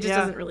it just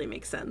doesn't really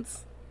make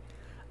sense.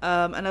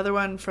 Another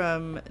one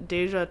from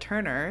Deja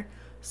Turner.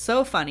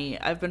 So funny.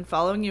 I've been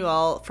following you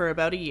all for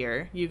about a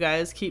year. You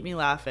guys keep me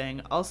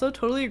laughing. Also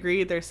totally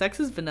agree their sex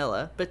is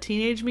vanilla, but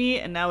teenage me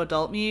and now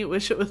adult me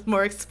wish it was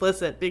more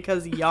explicit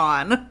because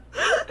yawn.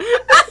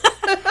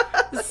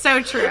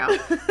 So true.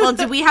 Well,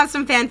 do we have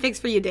some fanfics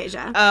for you,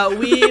 Deja?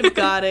 We've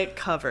got it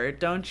covered.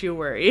 Don't you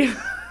worry.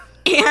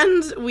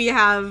 And we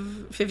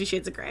have 50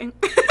 Shades of Grey.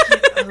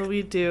 Oh,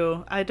 we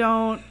do.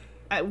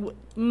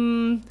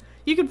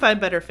 You can find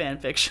better fan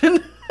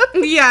fiction.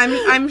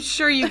 Yeah, I'm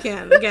sure you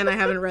can. Again, I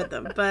haven't read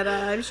them, but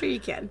I'm sure you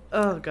can.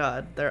 Oh,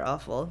 God. They're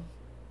awful.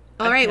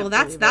 All right, well,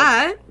 that's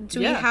that. Do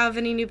we have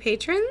any new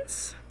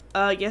patrons?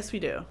 Yes, we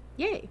do.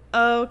 Yay.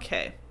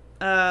 Okay.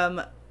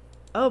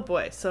 Oh,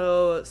 boy.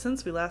 So,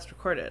 since we last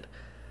recorded,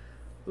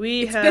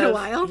 it's been a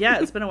while. Yeah,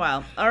 it's been a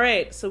while. All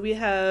right, so we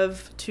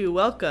have to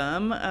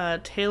welcome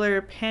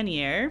Taylor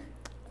Panier,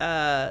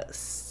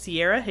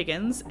 Sierra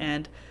Higgins,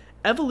 and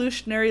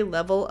Evolutionary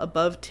Level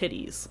Above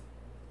Titties.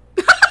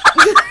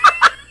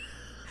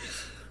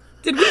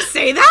 Did we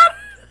say that?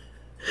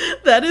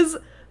 That is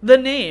the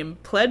name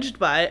pledged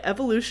by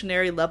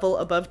Evolutionary Level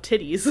Above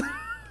Titties.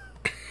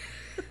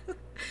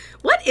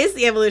 What is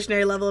the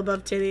evolutionary level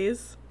above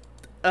titties?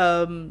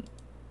 Alien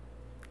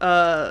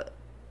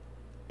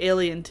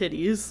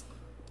titties.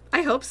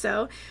 I hope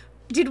so.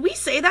 Did we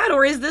say that,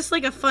 or is this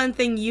like a fun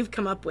thing you've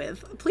come up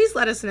with? Please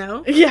let us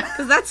know. Yeah.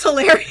 Because that's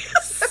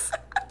hilarious.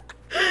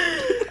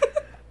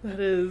 That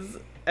is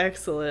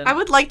excellent. I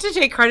would like to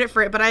take credit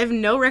for it, but I have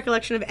no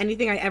recollection of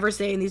anything I ever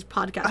say in these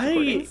podcast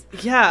recordings.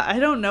 Yeah, I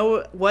don't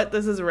know what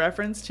this is a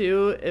reference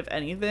to, if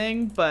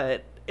anything,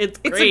 but it's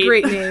great. It's a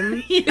great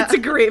name. Yeah. It's a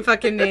great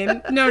fucking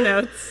name. No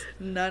notes.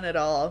 None at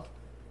all.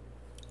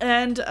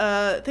 And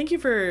thank you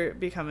for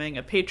becoming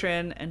a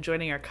patron and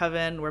joining our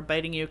coven. We're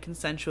biting you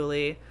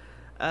consensually.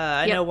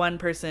 I know one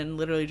person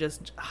literally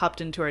just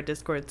hopped into our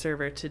Discord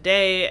server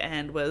today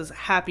and was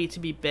happy to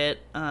be bit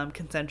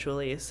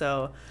consensually.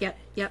 So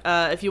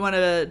if you want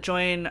to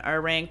join our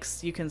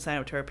ranks, you can sign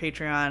up to our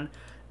Patreon.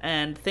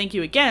 And thank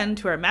you again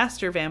to our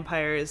master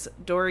vampires,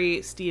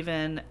 Dory,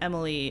 Steven,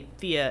 Emily,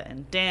 Thea,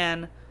 and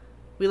Dan.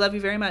 We love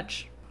you very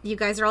much. You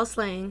guys are all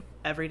slaying.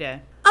 Every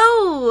day.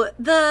 Oh,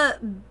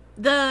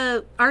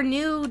 our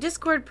new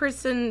Discord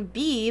person,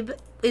 Beeb,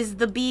 is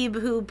the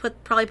Beeb who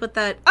probably put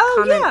that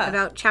comment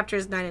about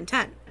chapters 9 and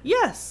 10.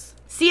 Yes.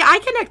 See, I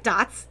connect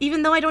dots,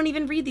 even though I don't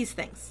even read these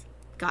things.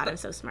 God, I'm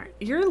so smart.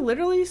 You're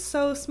literally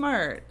so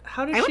smart.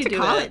 How did she do it?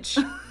 I went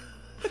to college.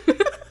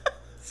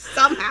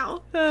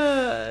 Somehow.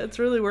 It's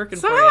really working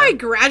for you. Somehow I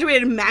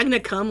graduated magna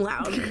cum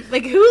laude.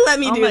 Like, who let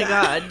me do that? Oh my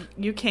god,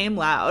 you came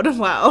loud.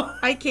 Wow.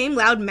 I came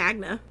loud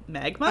magna.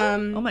 Magma?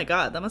 Oh my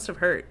god, that must have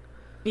hurt.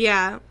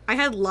 Yeah, I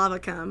had lava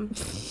cum.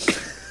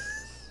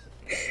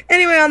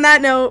 Anyway, on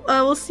that note,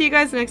 we'll see you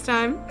guys next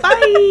time.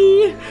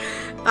 Bye!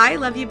 Bye,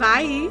 love you,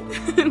 bye.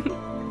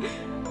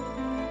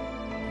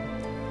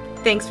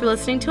 Thanks for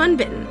listening to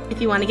Unbitten.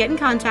 If you want to get in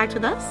contact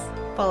with us,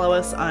 follow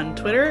us on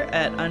Twitter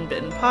at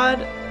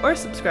UnbittenPod or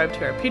subscribe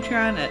to our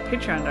Patreon at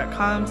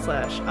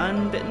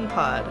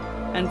patreon.com/unbittenpod.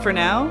 And for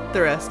now,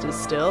 the rest is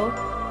still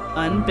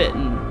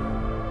unbitten.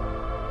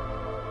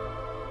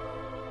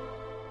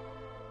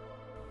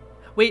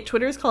 Wait,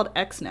 Twitter is called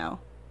X now.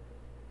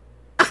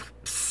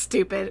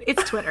 Stupid.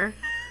 It's Twitter.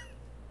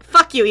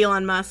 Fuck you,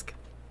 Elon Musk.